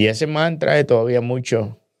 Y ese man trae todavía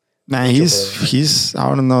mucho. Nah, he's I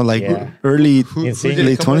don't know, like Yeah. early Insigne.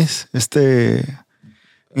 late 20s.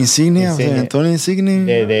 Insigne, o sea, Insigne. Antonio Insigne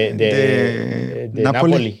De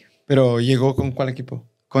Napoli. Pero llegó con ¿cuál equipo?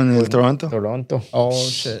 con el Toronto. Toronto. Oh,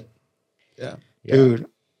 shit. Yeah. Yeah. Dude,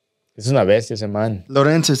 Es una bestia ese man.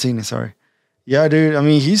 Lorenzo Insigne, sorry. Yeah, dude. I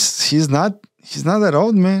mean, he's not that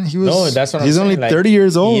old, man. No, that's what I'm he's saying. only Like, 30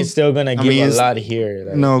 years old. He's still going to give mean, a he's- lot here.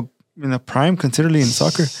 Like, In a prime, considerably in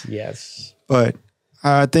soccer. Yes. But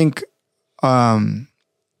I think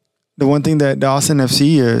the one thing that the Austin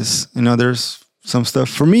FC is, there's some stuff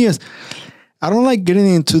for me is I don't like getting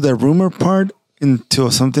into the rumor part until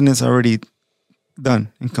something is already done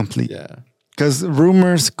and complete. Yeah. Because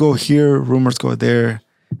rumors go here, rumors go there.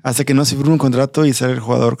 Hasta que no se firme un contrato y sale el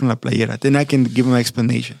jugador con la playera. Then I can give him an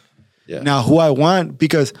explanation. Yeah. Now, who I want,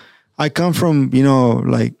 because I come from,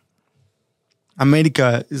 like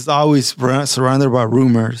America is always surrounded by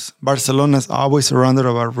rumors. Barcelona is always surrounded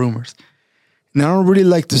by rumors. And I don't really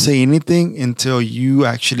like to say anything until you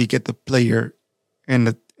actually get the player and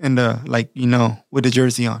the with the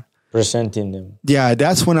jersey on. Presenting them. Yeah,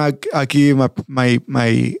 that's when I give my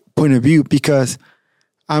point of view, because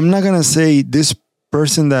I'm not gonna say this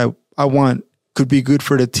person that I want could be good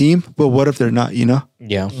for the team, but what if they're not?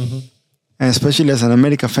 Yeah. And especially as an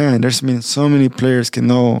America fan, there's been so many players que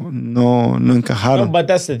no encajaron. No, but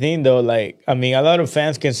that's the thing, though. Like, I mean, a lot of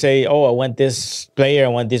fans can say, "Oh, I want this player, I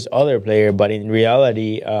want this other player," but in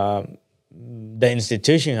reality, the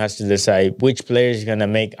institution has to decide which player is going to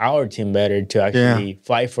make our team better to actually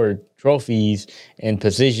fight for trophies and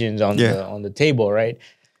positions on the table, right?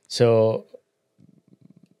 So,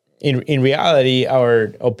 in reality,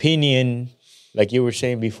 our opinion, like you were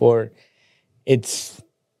saying before, it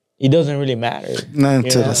doesn't really matter. Not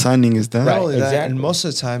until the signing is done. Not only that, exactly. and most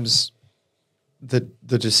of the times, the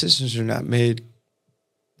decisions are not made.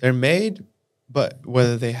 They're made, but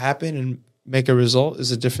whether they happen and make a result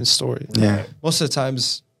is a different story. Yeah. Most of the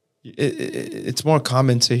times, it's more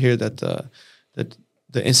common to hear that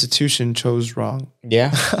the institution chose wrong.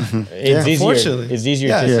 Yeah, it's easier. Unfortunately. It's easier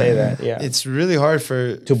Yeah. to Yeah. say that. Yeah, It's really hard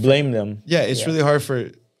to blame them. it's really hard for,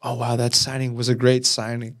 oh, wow, that signing was a great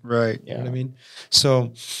signing. Right. You know what I mean?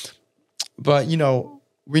 So, but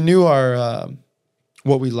we knew our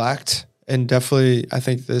what we lacked, and definitely, I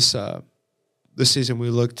think this season we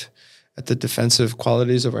looked at the defensive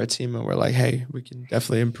qualities of our team, and we're like, hey, we can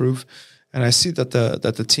definitely improve. And I see that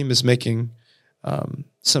the team is making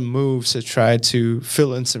some moves to try to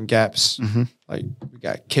fill in some gaps. Mm-hmm. Like we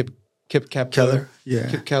got Kip Kip Keller. Yeah.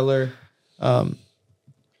 Kip Keller.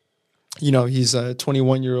 He's a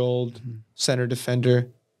 21-year-old center defender,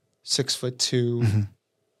 6'2",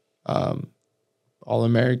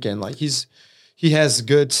 All-American. Like he has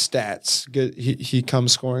good stats. Good. He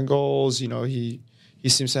comes scoring goals. He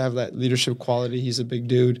seems to have that leadership quality. He's a big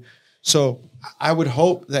dude. So I would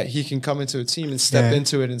hope that he can come into a team and step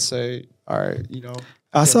into it and say, all right,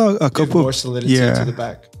 I saw a couple more solidity to the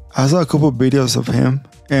back. I saw a couple of videos of him,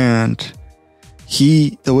 and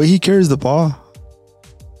the way he carries the ball,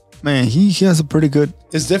 man, he has a pretty good.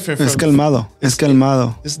 It's different. Es calmado. It's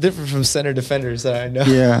different from center defenders that I know.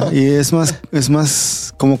 Yeah, es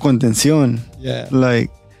más como contención. Yeah.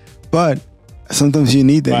 But sometimes you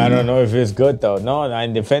need that. I don't know if it's good though. No,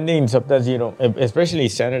 in defending sometimes you don't, especially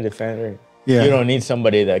center defender. Yeah. You don't need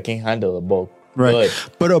somebody that can handle the ball. Right.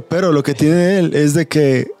 Pero lo que tiene él es de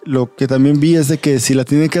que lo que también vi es de que si la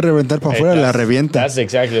tiene que reventar para afuera la revienta. That's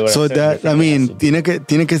exactly what so I said. I mean, tiene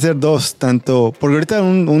que ser dos, tanto porque ahorita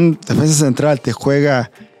un defensa central te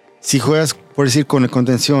juega, si juegas por decir con el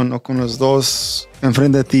contención o con los dos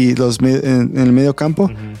enfrente de ti, en el medio campo,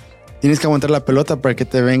 tienes que aguantar la pelota para que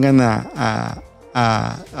te vengan a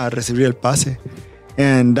recibir el pase.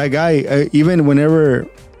 And that guy, even whenever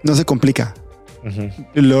no se complica.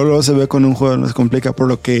 Y luego se ve con un juego, no se complica por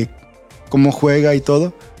lo que cómo juega y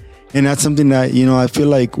todo. And that's something that, I feel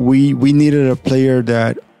like we needed a player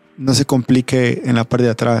that no se complique en la parte de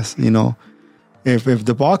atrás, If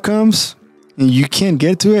the ball comes and you can't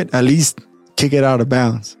get to it, at least kick it out of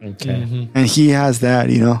bounds. Okay. And he has that,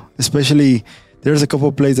 especially there's a couple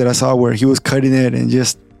of plays that I saw where he was cutting it and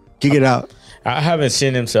just kick it out. I haven't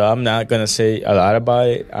seen him, so I'm not going to say a lot about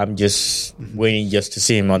it. I'm just waiting just to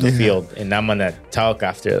see him on the field, and I'm going to talk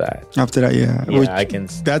after that. After that, yeah. Yeah, Which, I can.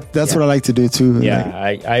 That's what I like to do too.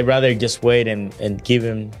 Yeah, I'd rather just wait and give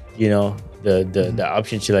him, the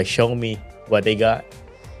option to show me what they got.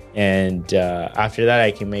 And after that,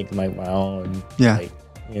 I can make my own,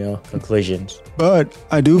 conclusions. But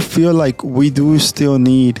I do feel like we do still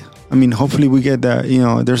need... hopefully we get that,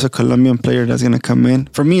 there's a Colombian player that's going to come in.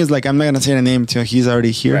 For me, it's like, I'm not going to say the name until he's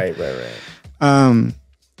already here. Right.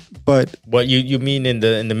 But... What, you mean in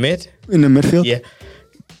the mid? In the midfield? Yeah.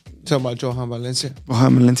 Talking about Johan Valencia.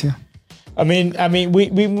 I mean,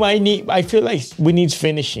 we might need, I feel like we need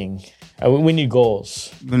finishing. We need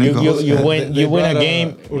goals. You win a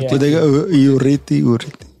game. Urruti.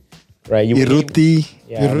 Right. Urruti.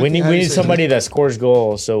 Yeah, we need somebody that scores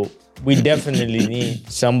goals. So we definitely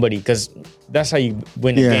need somebody because that's how you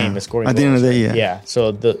win a game, scoring at the end of the day, yeah.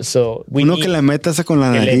 So we uno need que le metas con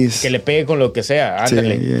la nariz. Que le pegue con lo que sea.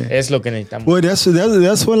 Ándale. Sí, Es lo que necesitamos. Well, that's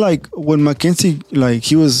what when Mackenzie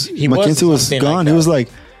Mackenzie was gone. He was like,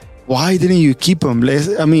 why didn't you keep him?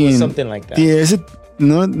 I mean, something like that.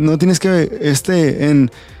 No tienes que en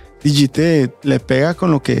Digite le pega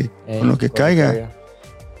con lo que caiga.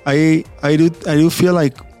 I do feel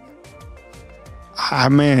like,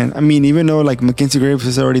 man, even though like Mackenzie Graves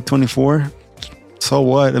is already 24, so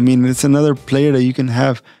what? It's another player that you can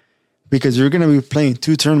have because you're going to be playing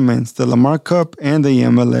two tournaments, the Lamar Cup and the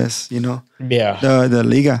MLS, Yeah. The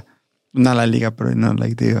Liga. Not La Liga, but not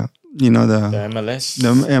like the MLS.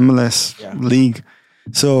 The MLS league.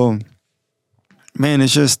 So, man,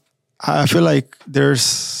 it's just, I feel like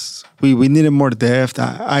we needed more depth.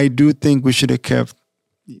 I do think we should have kept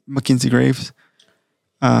Mackenzie Graves.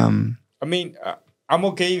 I'm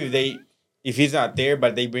okay if he's not there,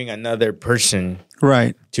 but they bring another person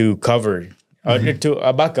right to cover or to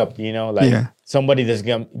a backup. Somebody that's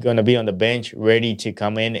gonna be on the bench, ready to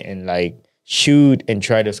come in and shoot and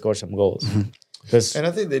try to score some goals. And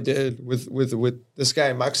I think they did with this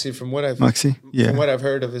guy Maxi. From what I've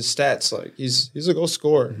heard of his stats, he's a goal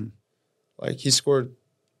scorer. He scored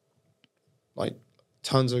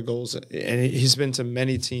tons of goals, and he's been to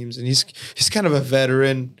many teams, and he's kind of a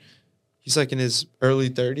veteran. He's in his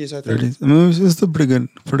early 30s, I think. 30s. It's still pretty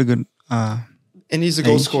good. And he's a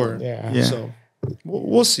goal scorer. Yeah. So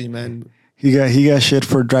we'll see, man. He got shit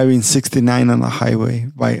for driving 69 on the highway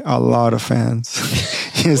by a lot of fans.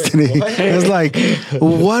 Yesterday, it's like,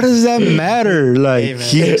 what does that matter?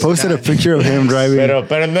 He posted a picture of him driving.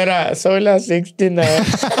 Pero no era soy la 69.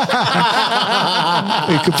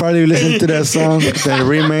 You could probably listen to that song, that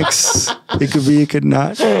remix. It could be, it could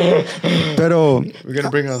not. Pero we're gonna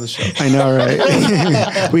bring her on the show. I know,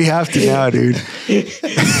 right? We have to now, dude.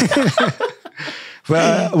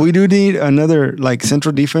 But we do need another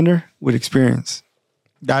central defender with experience.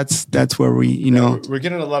 That's where we, we're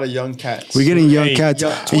getting a lot of young cats. We're getting young cats.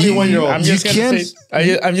 21-year-olds.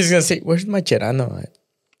 I'm just gonna say, where's Mascherano at?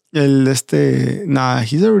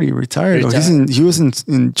 He's already retired. He was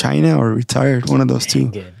in China or retired. One of those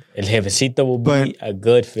two. El jefecito will But be a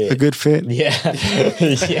good fit. A good fit. Yeah.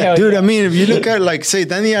 Yeah. Dude, I mean, if you look at, like, say,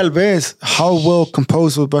 Dani Alves, how well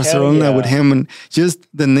composed with Barcelona yeah. with him, and just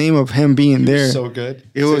the name of him being there. So good.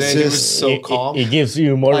 It was Today, he was just- so calm. It gives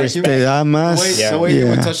you more Like, he respect. Te da más. The way he Yeah.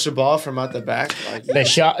 would touch the ball from out the back. Like, The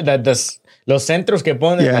shot, los centros que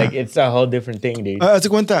ponen, Yeah. like, it's a whole different thing, dude. Haz de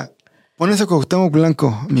cuenta, pones a Cuauhtémoc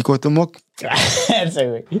Blanco, mi Cuauhtémoc, Ese,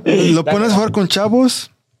 güey. lo pones a jugar con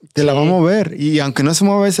chavos, te la va a mover. Y aunque no se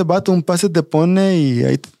mueva ese vato, un pase te pone y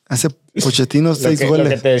ahí hace Pochettino Lo 6 que, lo que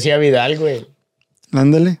goles. te decía Vidal, güey.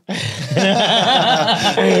 Ándale.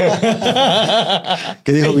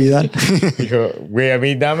 ¿Qué dijo Vidal? Dijo, güey, a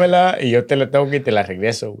mí dámela y yo te la tengo que te la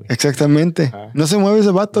regreso, güey. Exactamente. No se mueve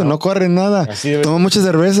ese vato, no corre nada. Así debe Toma ser. mucha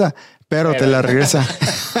cerveza, pero te la regresa.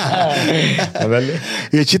 Ándale.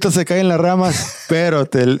 Y el chito se cae en las ramas, pero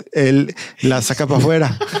él la saca para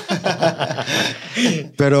afuera.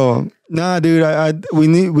 Pero, nah, dude, we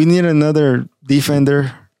need another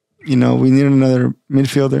defender. You know, we need another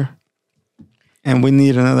midfielder. And we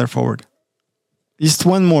need another forward. Just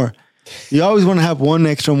one more. You always want to have one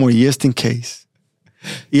extra more just in case.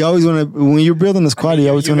 You always want to, when you're building a squad, you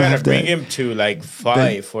always You want to gotta have bring that. him to like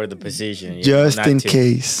fight for the position. you Just know, not in to,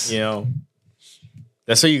 case. You know,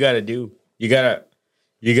 that's what you gotta do. You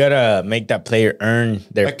gotta make that player earn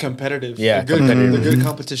their like competitive. Yeah, The competitive. good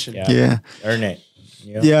competition. Yeah. earn it.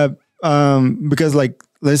 You know? Yeah, because, like,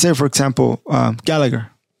 let's say, for example, Gallagher.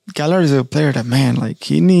 Gallagher is a player that, man, like,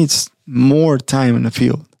 he needs more time in the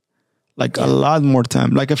field. Like, a lot more time.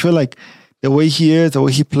 Like, I feel like the way he is, the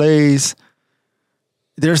way he plays,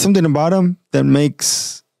 there's something about him that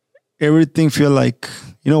makes everything feel like,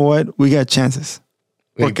 you know what, we got chances.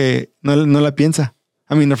 Porque no la piensa.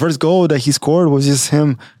 I mean, the first goal that he scored was just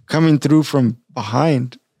him coming through from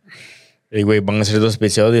behind. Y güey, van a ser 2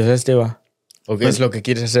 episodios va. ¿O qué es lo que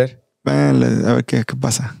quieres hacer? Man, a ver qué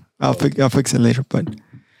pasa. I'll fix it later,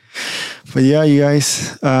 but yeah, you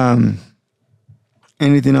guys.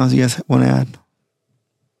 Anything else you guys want to add?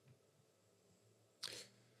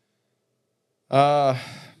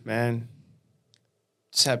 Man.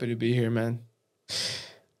 Just happy to be here, man.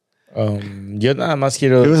 Yo nada más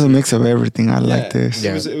quiero. It was a mix of everything. I like Yeah, this.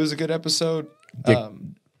 Yeah. It was a good episode. Yeah.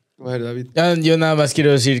 Go ahead, David. Yo nada más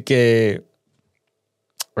quiero decir que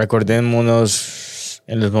recordémonos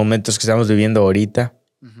en los momentos que estamos viviendo ahorita.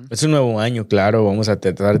 Es un nuevo año, claro. Vamos a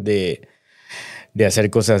tratar de hacer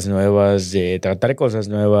cosas nuevas, de tratar cosas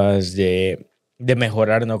nuevas, de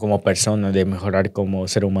mejorarnos como persona, de mejorar como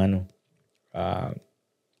ser humano.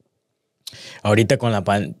 Ahorita con la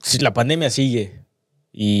pandemia sigue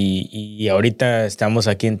y ahorita estamos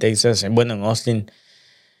aquí en Texas, bueno, en Austin,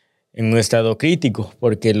 en un estado crítico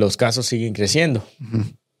porque los casos siguen creciendo.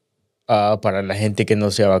 Para la gente que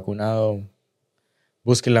no se ha vacunado,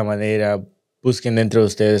 busquen la manera, busquen dentro de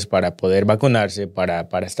ustedes para poder vacunarse, para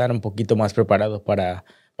estar un poquito más preparados para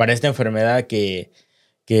esta enfermedad que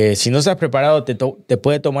si no estás preparado te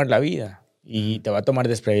puede tomar la vida y te va a tomar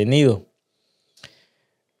desprevenido.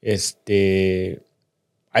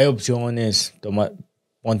 Hay opciones,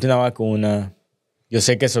 ponte una vacuna. Yo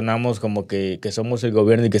sé que sonamos como que somos el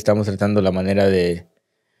gobierno y que estamos tratando la manera de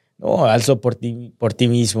no, hazlo por ti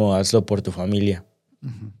mismo, hazlo por tu familia.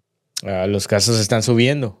 Los casos están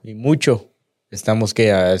subiendo y mucho. Estamos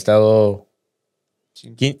que ha estado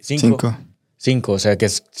 5, o sea que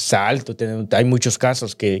está alto. Hay muchos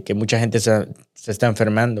casos que mucha gente se está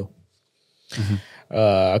enfermando.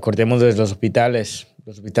 Acordemos de los hospitales.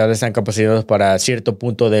 Los hospitales están capacitados para cierto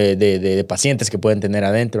punto de pacientes que pueden tener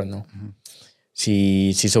adentro, ¿no?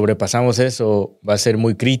 Si sobrepasamos eso, va a ser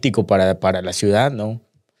muy crítico para la ciudad, ¿no?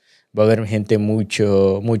 Va a haber gente muy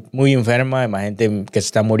enferma, más gente que se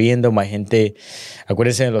está muriendo, más gente,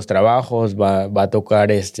 acuérdense de los trabajos, va a tocar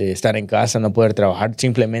estar en casa, no poder trabajar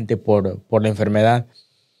simplemente por la enfermedad.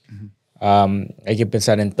 Hay que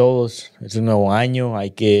pensar en todos, es un nuevo año,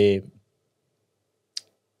 hay que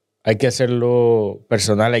hacerlo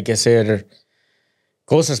personal, hay que hacer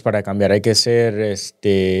cosas para cambiar, hay que ser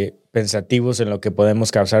pensativos en lo que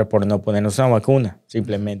podemos causar por no ponernos una vacuna,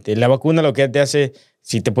 simplemente. La vacuna lo que te hace,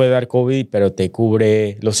 sí te puede dar COVID, pero te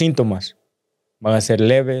cubre los síntomas. Van a ser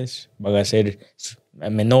leves, van a ser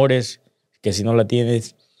menores, que si no la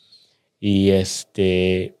tienes, y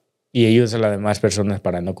ayudas a las demás personas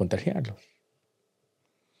para no contagiarlos.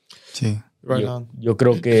 Sí. Yo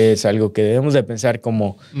creo que es algo que debemos de pensar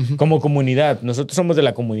como comunidad. Nosotros somos de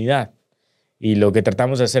la comunidad. Y lo que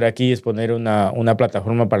tratamos de hacer aquí es poner una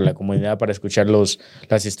plataforma para la comunidad, para escuchar las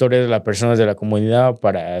historias de las personas de la comunidad,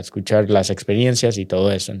 para escuchar las experiencias y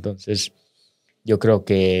todo eso. Entonces, yo creo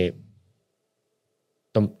que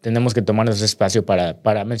tenemos que tomarnos espacio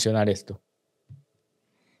para mencionar esto.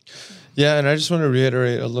 Yeah, and I just want to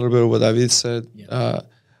reiterate a little bit of what David said. Yeah.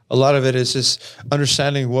 A lot of it is just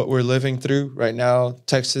understanding what we're living through right now.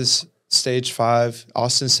 Texas stage 5,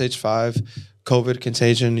 Austin stage 5, COVID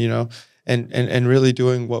contagion, you know, and really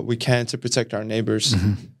doing what we can to protect our neighbors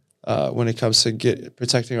when it comes to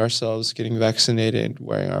protecting ourselves, getting vaccinated,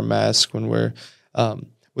 wearing our mask when we're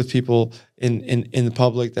with people in the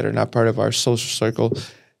public that are not part of our social circle.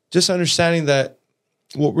 Just understanding that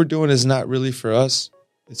what we're doing is not really for us.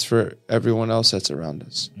 It's for everyone else that's around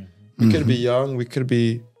us. Mm-hmm. We could be young. We could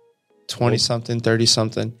be 20-something,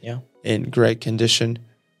 30-something in great condition.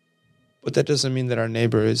 But that doesn't mean that our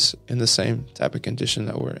neighbor is in the same type of condition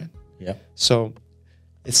that we're in. Yeah. So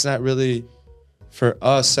it's not really for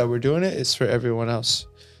us that we're doing it. It's for everyone else.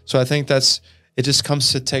 So I think it just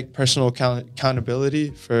comes to take personal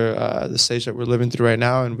accountability for the stage that we're living through right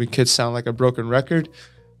now. And we could sound like a broken record,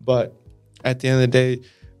 but at the end of the day,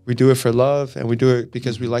 we do it for love, and we do it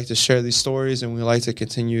because we like to share these stories, and we like to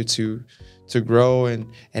continue to grow and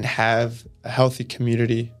have a healthy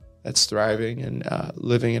community that's thriving and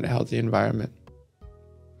living in a healthy environment.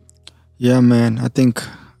 Yeah, man. I think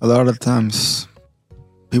a lot of times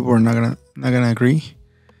people are not gonna agree,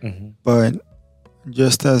 but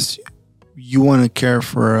just as you want to care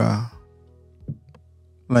for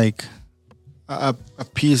a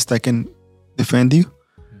piece that can defend you,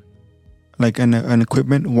 like an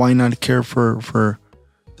equipment, why not care for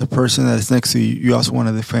the person that's next to you? You also want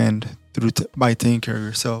to defend by taking care of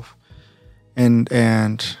yourself. And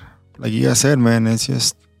like you guys said, man, it's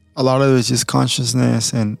just a lot of it is just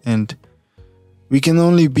consciousness, and we can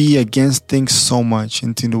only be against things so much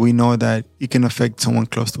until we know that it can affect someone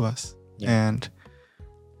close to us. And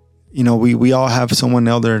you know, we all have someone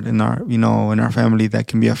elder in our family that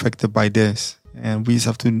can be affected by this, and we just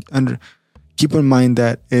have to keep in mind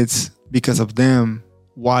that it's because of them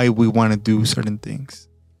why we want to do certain things.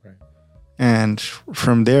 Right. And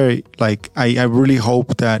from there, like I really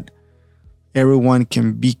hope that everyone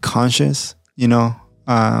can be conscious. You know,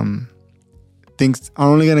 things are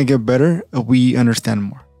only gonna get better if we understand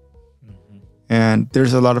more. And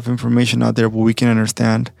there's a lot of information out there where we can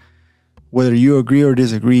understand. Whether you agree or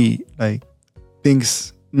disagree, like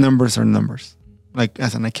numbers are numbers. Like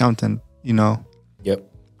as an accountant, you know. Yep.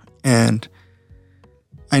 And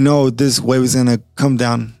I know this wave is gonna come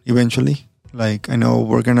down eventually. Like I know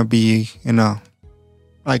we're gonna be not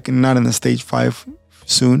in the stage 5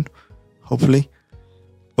 soon, hopefully.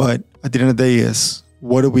 But at the end of the day, is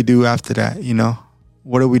what do we do after that? You know,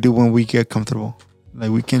 what do we do when we get comfortable?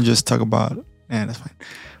 Like we can just talk about, that's fine.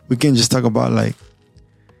 We can just talk about like,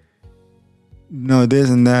 no, this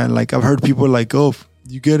and that. Like I've heard people like, oh,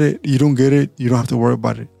 you get it, you don't get it, you don't have to worry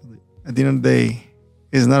about it. At the end of the day,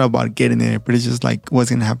 it's not about getting it, but it's just like what's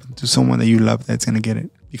gonna happen to someone that you love that's gonna get it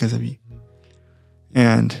because of you.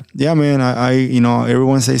 And yeah, man, I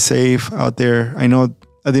everyone stay safe out there. I know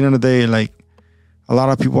at the end of the day, like a lot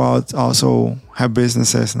of people also have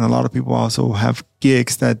businesses, and a lot of people also have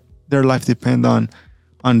gigs that their life depend on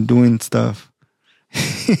doing stuff.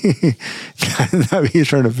 He's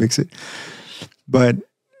trying to fix it. But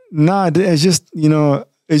it's just, you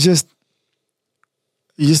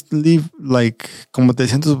just leave, like, como te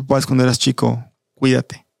decían tus papás cuando eras chico,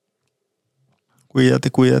 cuídate.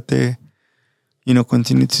 Cuídate.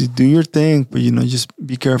 Continue to do your thing, but, just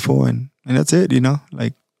be careful, and that's it,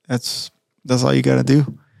 like, that's all you gotta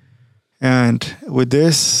do. And with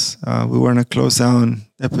this, we want to close down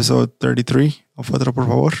episode 33 of Otra Por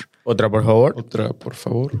Favor. Otra por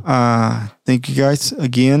favor. Thank you guys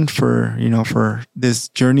again for this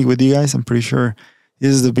journey with you guys. I'm pretty sure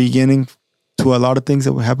this is the beginning to a lot of things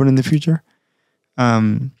that will happen in the future.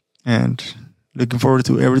 And looking forward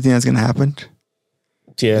to everything that's going to happen.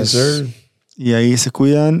 Yes, sir. Y ahí se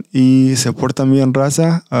cuidan y se portan bien,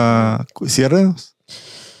 raza. Ciérrenos.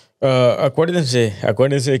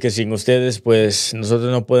 Acuérdense que sin ustedes, pues,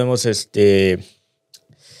 nosotros no podemos,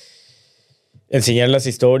 enseñar las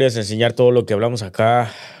historias, enseñar todo lo que hablamos acá,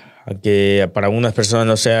 aunque para algunas personas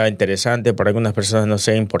no sea interesante, para algunas personas no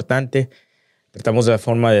sea importante. Tratamos de la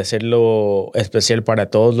forma de hacerlo especial para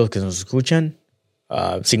todos los que nos escuchan.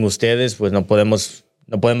 Sin ustedes, pues no podemos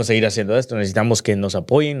seguir haciendo esto. Necesitamos que nos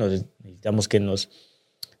apoyen, necesitamos que nos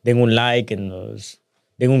den un like, que nos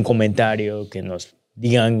den un comentario, que nos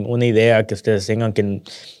digan una idea que ustedes tengan, que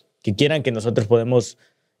quieran que nosotros podemos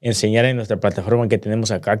enseñar en nuestra plataforma que tenemos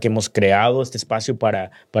acá, que hemos creado este espacio para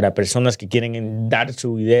personas que quieren dar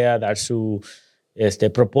su idea, dar su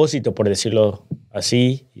propósito, por decirlo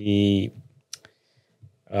así. Y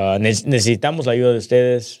necesitamos la ayuda de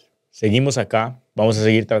ustedes. Seguimos acá. Vamos a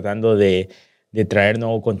seguir tratando de traer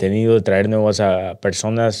nuevo contenido, de traer nuevas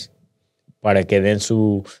personas para que den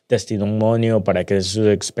su testimonio, para que den sus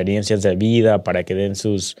experiencias de vida, para que den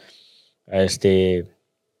sus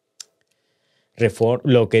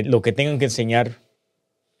lo que tengan que enseñar.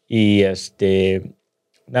 Y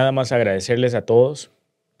nada más agradecerles a todos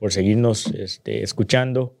por seguirnos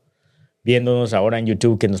escuchando, viéndonos ahora en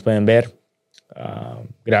YouTube, que nos pueden ver.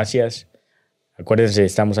 Gracias. Acuérdense,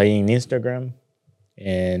 estamos ahí en Instagram,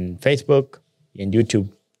 en Facebook, y en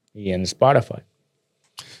YouTube, y en Spotify.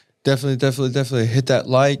 Definitely hit that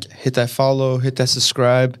like, hit that follow, hit that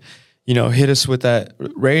subscribe, hit us with that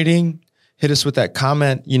rating, hit us with that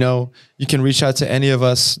comment. You can reach out to any of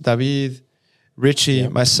us, David, Richie,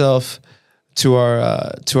 myself, to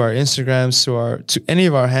our Instagrams, to any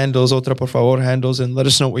of our handles, Otra Por Favor handles, and let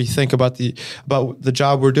us know what you think about the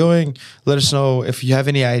job we're doing. Let us know if you have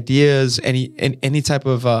any ideas, any type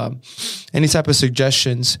of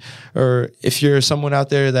suggestions, or if you're someone out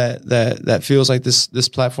there that feels like this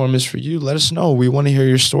platform is for you. Let us know. We want to hear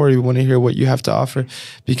your story. We want to hear what you have to offer,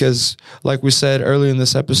 because like we said earlier in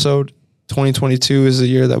this episode, 2022 is the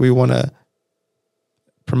year that we want to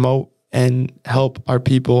promote and help our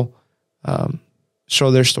people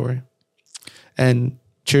show their story. And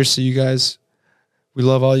cheers to you guys. We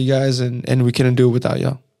love all you guys, and we couldn't do it without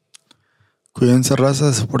y'all. Cuídense,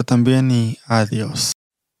 raza, se portan bien y adiós.